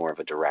 I pick more of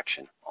a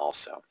direction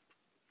also.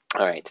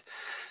 All right.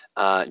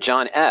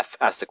 John F.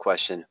 asked a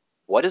question,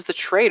 what is the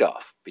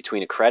trade-off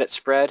between a credit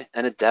spread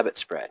and a debit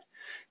spread?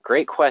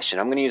 Great question.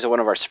 I'm going to use one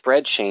of our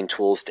spread chain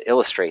tools to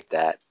illustrate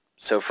that.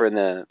 So for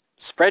the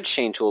spread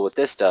chain tool, what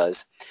this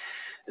does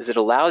is it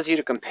allows you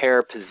to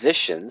compare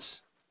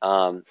positions,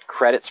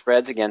 credit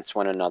spreads against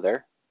one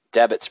another,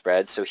 debit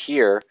spreads. So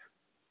here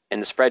in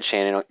the spread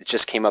chain, it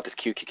just came up as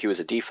QQQ as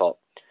a default.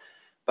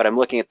 But I'm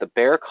looking at the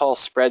bear call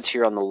spreads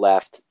here on the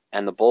left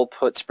and the bull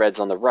put spreads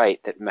on the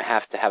right that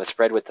have to have a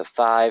spread width of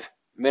 5,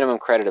 minimum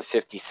credit of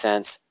 50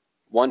 cents,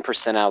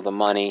 1% out of the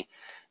money,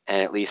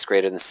 and at least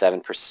greater than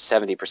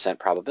 70%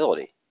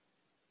 probability.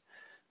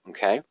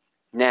 Okay.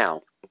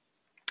 Now,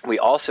 we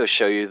also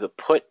show you the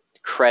put,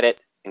 credit,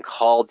 and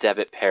call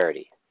debit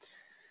parity.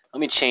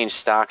 Let me change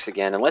stocks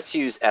again, and let's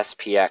use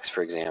SPX,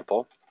 for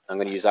example. I'm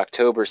going to use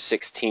October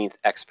 16th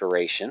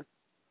expiration.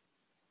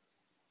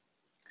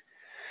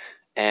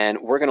 And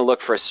we're going to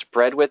look for a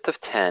spread width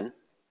of 10,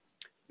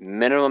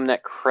 minimum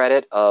net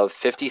credit of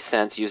 50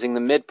 cents using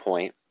the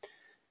midpoint,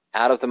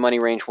 out of the money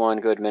range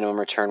 1, good, minimum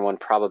return 1,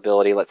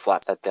 probability, let's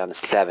slap that down to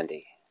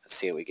 70. Let's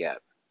see what we get.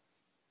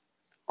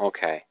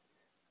 Okay.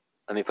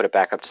 Let me put it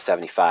back up to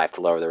 75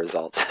 to lower the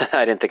results.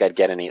 I didn't think I'd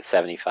get any at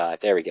 75.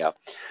 There we go.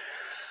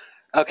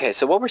 Okay,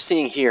 so what we're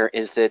seeing here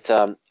is that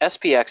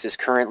SPX is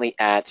currently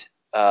at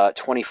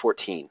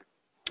 2014.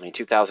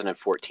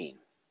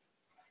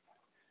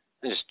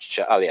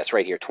 Oh, yes,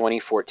 right here,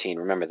 2014.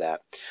 Remember that.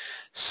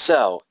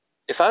 So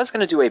if I was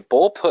going to do a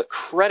bull put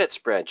credit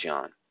spread,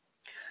 John,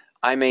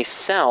 I may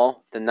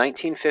sell the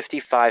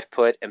 1955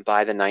 put and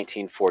buy the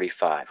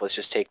 1945. Let's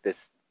just take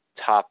this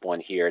top one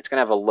here. It's going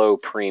to have a low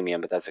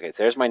premium, but that's okay.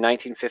 So there's my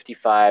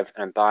 1955,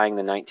 and I'm buying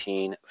the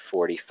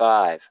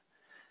 1945.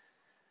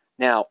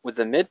 Now, with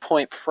the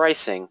midpoint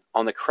pricing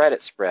on the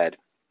credit spread,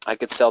 I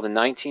could sell the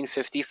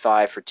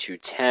 1955 for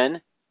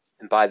 210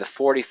 and buy the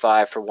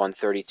 45 for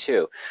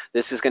 132.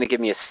 This is going to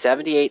give me a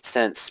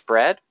 78-cent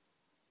spread.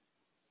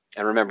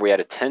 And remember, we had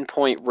a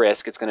 10-point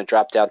risk. It's going to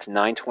drop down to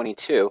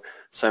 922.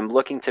 So I'm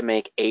looking to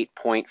make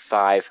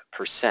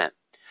 8.5%.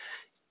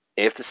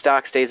 If the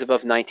stock stays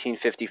above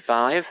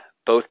 1955,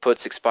 both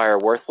puts expire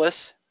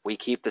worthless. We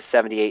keep the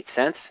 78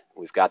 cents.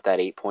 We've got that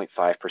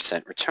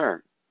 8.5%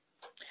 return.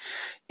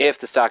 If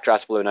the stock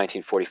drops below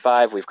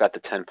 1945, we've got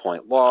the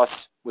 10-point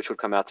loss, which would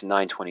come out to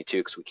 922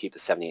 because we keep the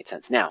 78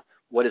 cents. Now,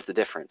 what is the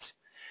difference?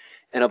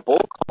 In a bull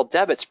call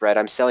debit spread,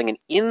 I'm selling an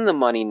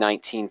in-the-money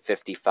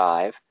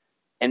 1955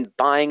 and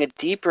buying a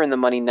deeper in the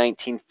money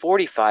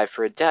 1945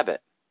 for a debit.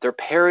 They're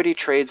parity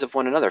trades of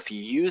one another. If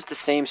you use the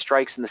same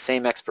strikes and the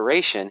same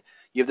expiration,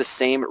 you have the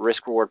same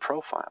risk-reward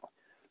profile.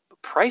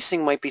 But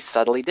pricing might be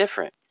subtly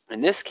different.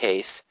 In this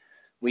case,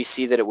 we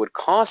see that it would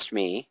cost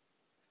me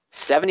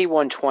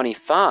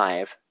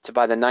 $71.25 to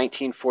buy the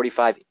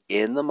 1945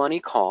 in the money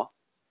call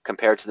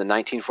compared to the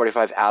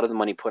 1945 out of the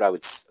money put I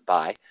would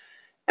buy,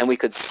 and we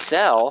could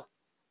sell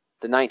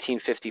the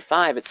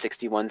 1955 at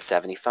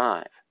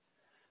 $61.75.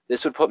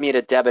 This would put me at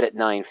a debit at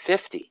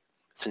 $9.50.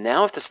 So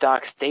now if the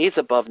stock stays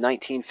above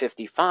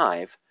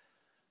 1955,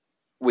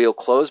 we'll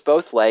close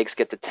both legs,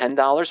 get the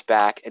 $10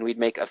 back, and we'd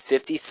make a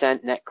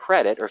 50-cent net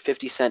credit or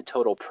 50-cent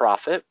total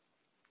profit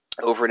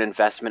over an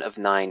investment of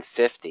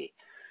 $9.50,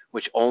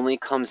 which only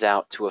comes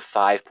out to a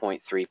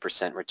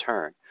 5.3%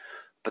 return.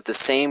 But the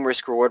same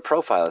risk-reward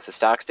profile. If the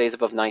stock stays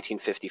above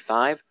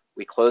 1955,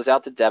 we close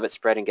out the debit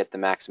spread and get the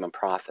maximum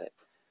profit.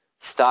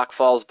 Stock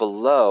falls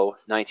below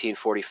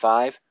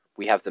 1945,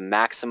 we have the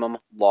maximum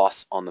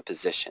loss on the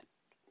position.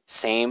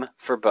 Same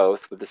for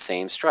both with the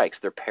same strikes.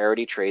 They're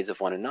parity trades of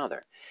one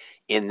another.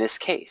 In this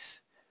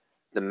case,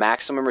 the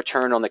maximum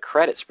return on the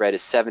credit spread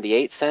is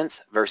 78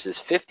 cents versus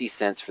 50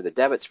 cents for the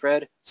debit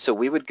spread, so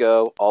we would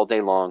go all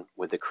day long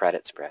with the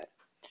credit spread.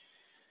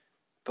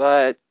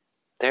 But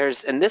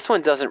and this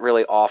one doesn't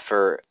really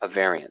offer a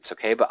variance,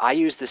 okay? But I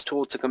use this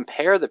tool to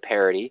compare the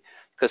parity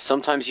because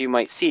sometimes you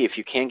might see if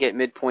you can't get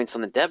midpoints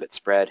on the debit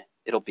spread,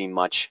 it'll be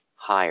much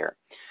higher.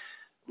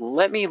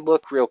 Let me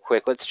look real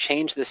quick. Let's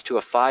change this to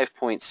a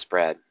 5-point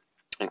spread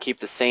and keep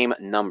the same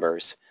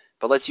numbers,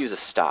 but let's use a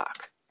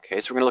stock.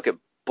 Okay, so we're going to look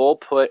at bull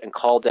put and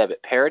call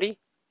debit parity.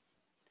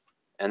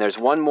 And there's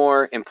one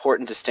more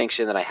important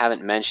distinction that I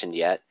haven't mentioned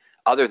yet,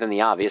 other than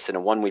the obvious, that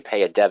in one we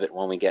pay a debit,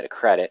 one we get a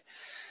credit.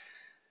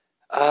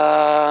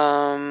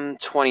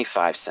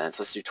 25 cents.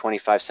 Let's do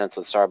 25 cents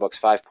on Starbucks,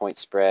 5-point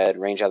spread,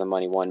 range out of the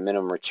money, one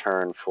minimum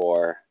return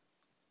for,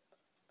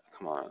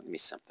 come on, give me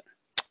something.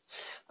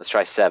 Let's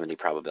try 70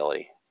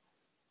 probability.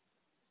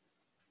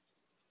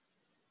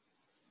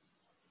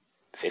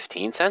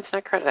 15 cents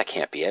net credit? That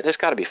can't be it. There's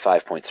got to be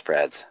 5-point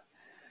spreads.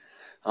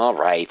 All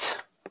right,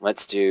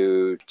 let's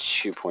do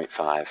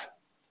 2.5.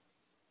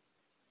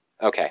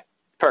 Okay,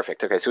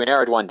 perfect. Okay, so we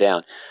narrowed one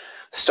down.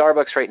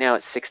 Starbucks right now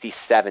at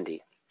 60.70.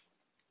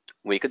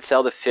 We could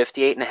sell the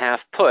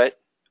 58.5 put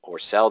or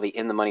sell the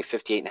in-the-money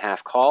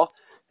 58.5 call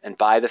and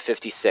buy the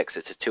 56.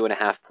 It's a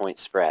 2.5-point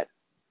spread.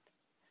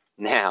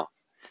 Now,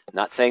 I'm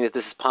not saying that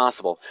this is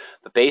possible,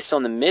 but based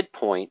on the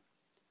midpoint,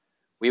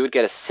 we would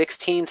get a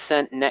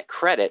 16-cent net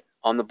credit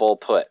on the bull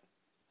put.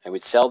 I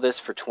would sell this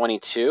for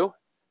 22.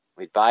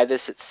 We'd buy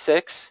this at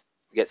 6.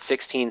 We get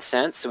 16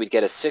 cents, so we'd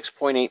get a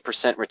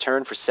 6.8%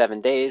 return for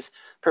 7 days,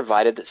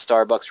 provided that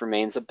Starbucks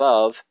remains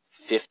above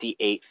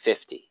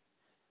 58.50.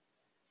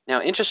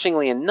 Now,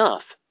 interestingly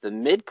enough, the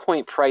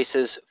midpoint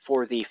prices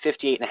for the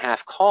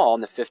 58.5 call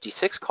and the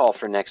 56 call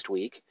for next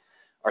week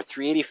are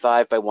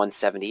 385 by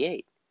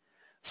 178.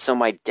 So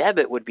my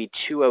debit would be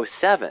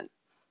 207,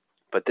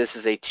 but this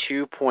is a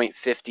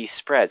 2.50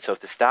 spread. So if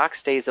the stock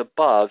stays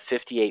above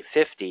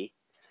 58.50,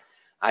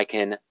 I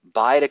can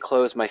buy to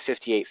close my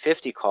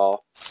 58.50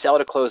 call, sell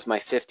to close my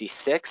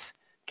 56,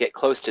 get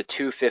close to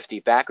 250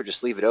 back, or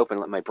just leave it open,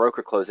 let my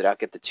broker close it out,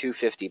 get the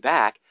 250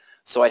 back.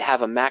 So I'd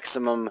have a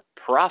maximum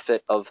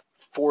profit of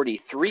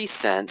 43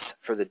 cents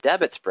for the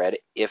debit spread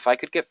if I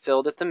could get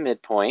filled at the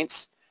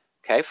midpoints.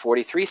 Okay,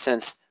 43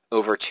 cents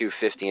over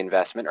 250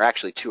 investment, or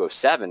actually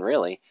 207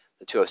 really,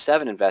 the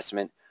 207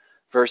 investment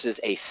versus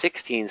a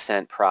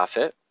 16-cent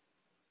profit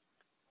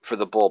for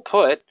the bull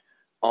put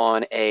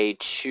on a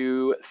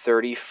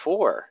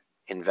 234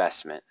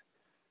 investment.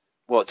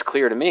 Well, it's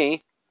clear to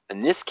me, in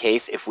this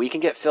case, if we can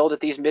get filled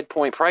at these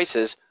midpoint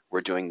prices,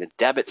 we're doing the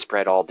debit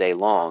spread all day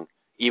long.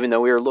 Even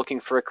though we were looking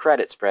for a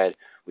credit spread,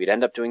 we'd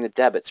end up doing the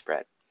debit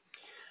spread.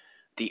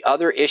 The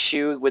other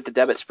issue with the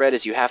debit spread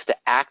is you have to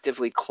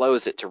actively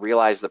close it to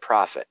realize the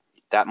profit.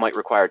 That might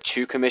require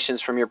 2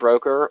 commissions from your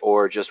broker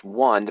or just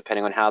 1,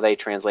 depending on how they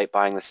translate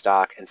buying the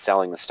stock and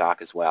selling the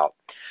stock as well.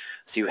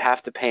 So you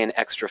have to pay an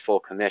extra full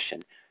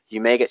commission.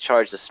 You may get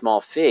charged a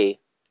small fee,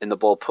 in the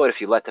bull put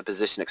if you let the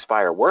position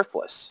expire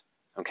worthless,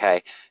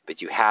 okay?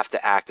 But you have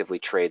to actively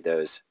trade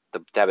the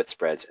debit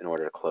spreads in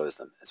order to close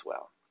them as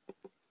well.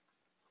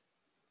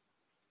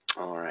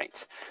 All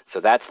right,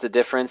 so that's the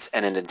difference.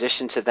 And in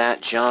addition to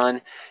that,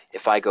 John,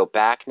 if I go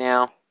back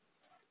now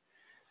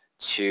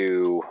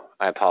to,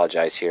 I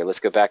apologize here,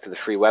 let's go back to the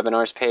free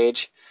webinars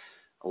page.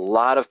 A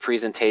lot of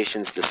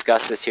presentations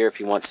discuss this here.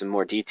 If you want some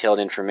more detailed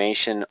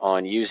information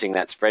on using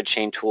that spread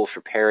chain tool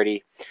for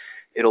parity,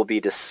 it'll be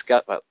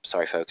discussed, oh,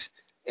 sorry folks,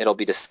 it'll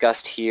be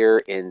discussed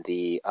here in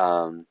the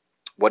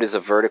what is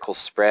a vertical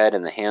spread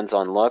and the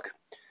hands-on look.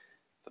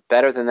 But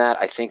better than that,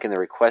 I think in the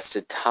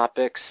requested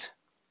topics,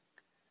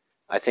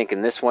 I think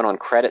in this one on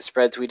credit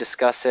spreads we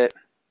discuss it.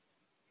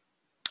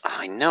 Oh,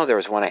 I know there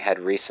was one I had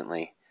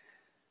recently.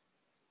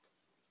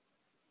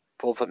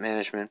 Bull put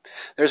management.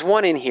 There's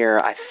one in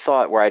here I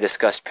thought where I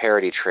discussed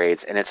parity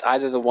trades, and it's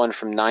either the one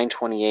from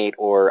 928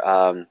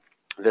 or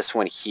this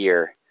one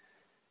here.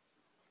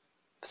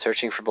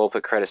 Searching for bull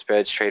put credit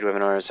spreads, trade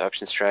webinars,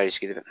 option strategies.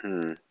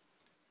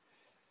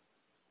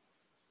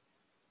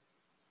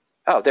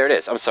 Oh, there it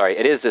is. I'm sorry.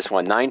 It is this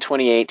one,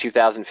 928,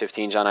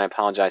 2015. John, I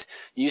apologize.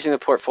 Using the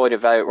portfolio to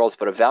evaluate roles,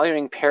 but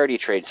evaluating parity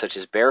trades such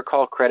as bear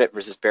call credit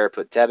versus bear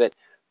put debit,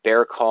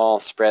 bear call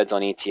spreads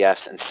on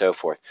ETFs, and so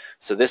forth.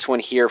 So this one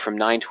here from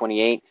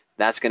 928,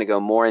 that's going to go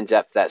more in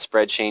depth, that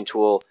spread chain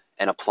tool,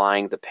 and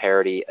applying the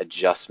parity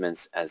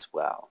adjustments as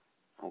well.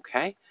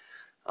 Okay?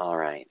 All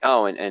right.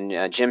 Oh,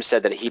 and Jim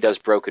said that he does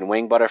broken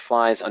wing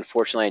butterflies.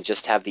 Unfortunately, I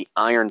just have the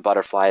iron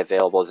butterfly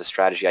available as a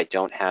strategy. I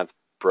don't have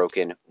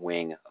broken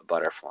wing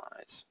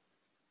butterflies.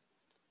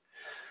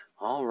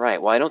 All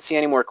right. Well, I don't see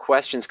any more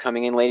questions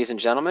coming in, ladies and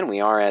gentlemen.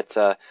 We are at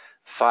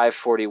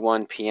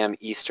 5:41 p.m.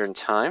 Eastern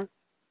Time.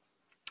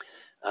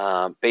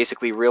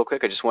 Basically, real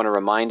quick, I just want to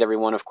remind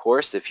everyone, of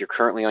course, if you're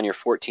currently on your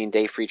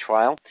 14-day free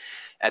trial,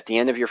 at the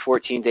end of your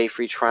 14-day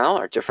free trial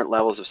are different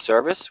levels of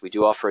service. We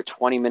do offer a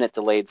 20-minute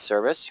delayed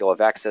service. You'll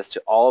have access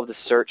to all of the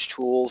search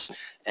tools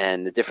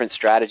and the different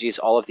strategies,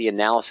 all of the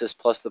analysis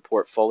plus the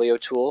portfolio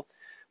tool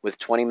with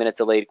 20-minute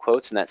delayed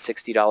quotes, and that's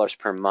 $60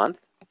 per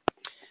month.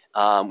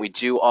 We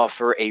do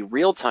offer a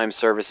real-time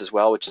service as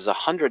well, which is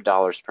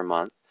 $100 per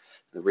month.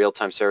 The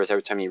real-time service,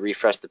 every time you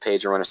refresh the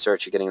page or run a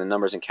search, you're getting the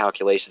numbers and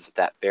calculations at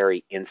that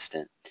very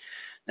instant.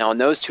 Now, on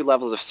those two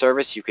levels of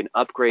service, you can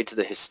upgrade to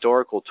the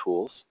historical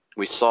tools.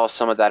 We saw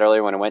some of that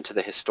earlier when I went to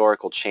the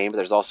historical chain, but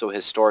there's also a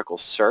historical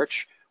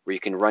search where you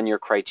can run your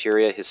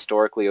criteria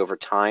historically over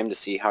time to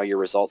see how your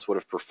results would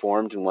have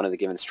performed in one of the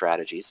given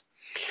strategies.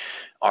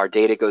 Our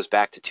data goes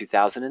back to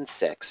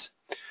 2006.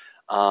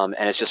 And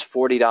it's just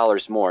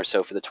 $40 more.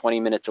 So for the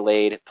 20-minute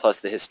delayed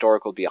plus the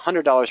historical would be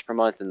 $100 per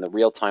month, and the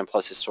real-time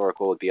plus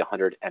historical would be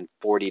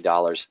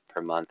 $140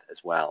 per month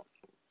as well.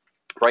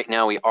 Right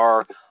now we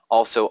are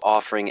also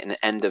offering an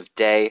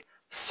end-of-day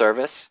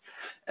service,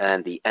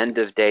 and the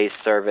end-of-day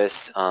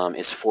service is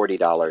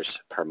 $40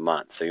 per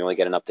month. So you only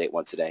get an update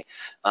once a day.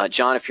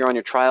 John, if you're on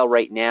your trial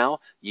right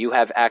now, you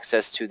have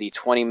access to the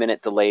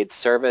 20-minute delayed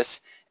service,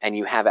 and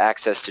you have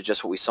access to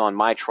just what we saw in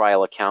my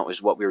trial account, which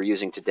is what we were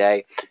using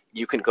today.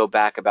 You can go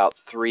back about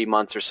 3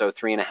 months or so,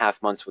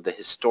 3.5 months with the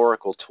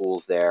historical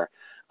tools there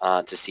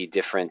to see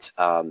different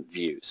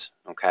views.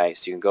 Okay,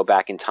 so you can go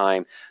back in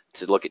time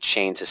to look at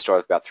chains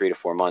historically about 3 to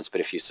 4 months.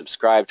 But if you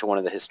subscribe to one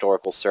of the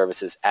historical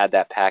services, add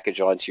that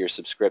package onto your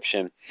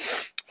subscription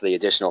for the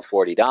additional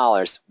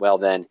 $40, well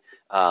then,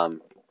 I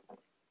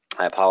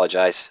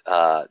apologize,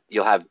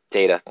 you'll have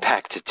data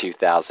back to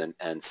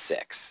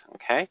 2006,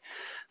 okay?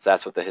 So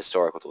that's what the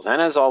historical tools.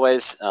 And as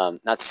always,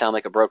 not to sound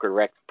like a broken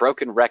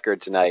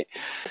record tonight,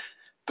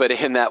 but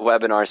in that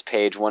webinars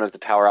page, one of the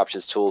Power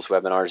Options Tools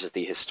webinars is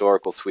the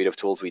historical suite of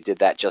tools. We did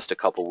that just a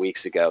couple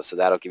weeks ago, so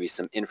that'll give you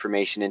some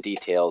information and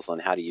details on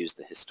how to use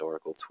the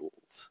historical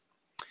tools.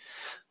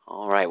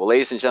 All right, well,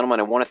 ladies and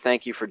gentlemen, I want to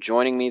thank you for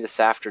joining me this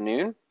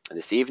afternoon.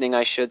 This evening,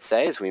 I should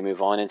say, as we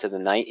move on into the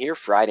night here,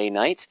 Friday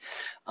night.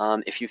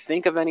 If you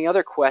think of any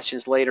other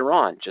questions later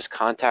on, just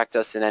contact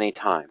us at any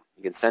time.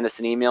 You can send us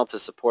an email to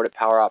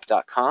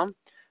support@powerops.com.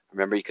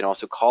 Remember, you can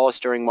also call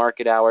us during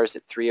market hours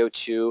at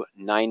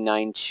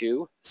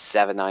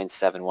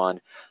 302-992-7971.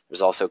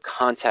 There's also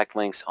contact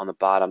links on the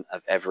bottom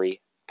of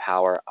every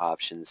Power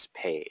Options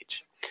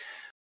page.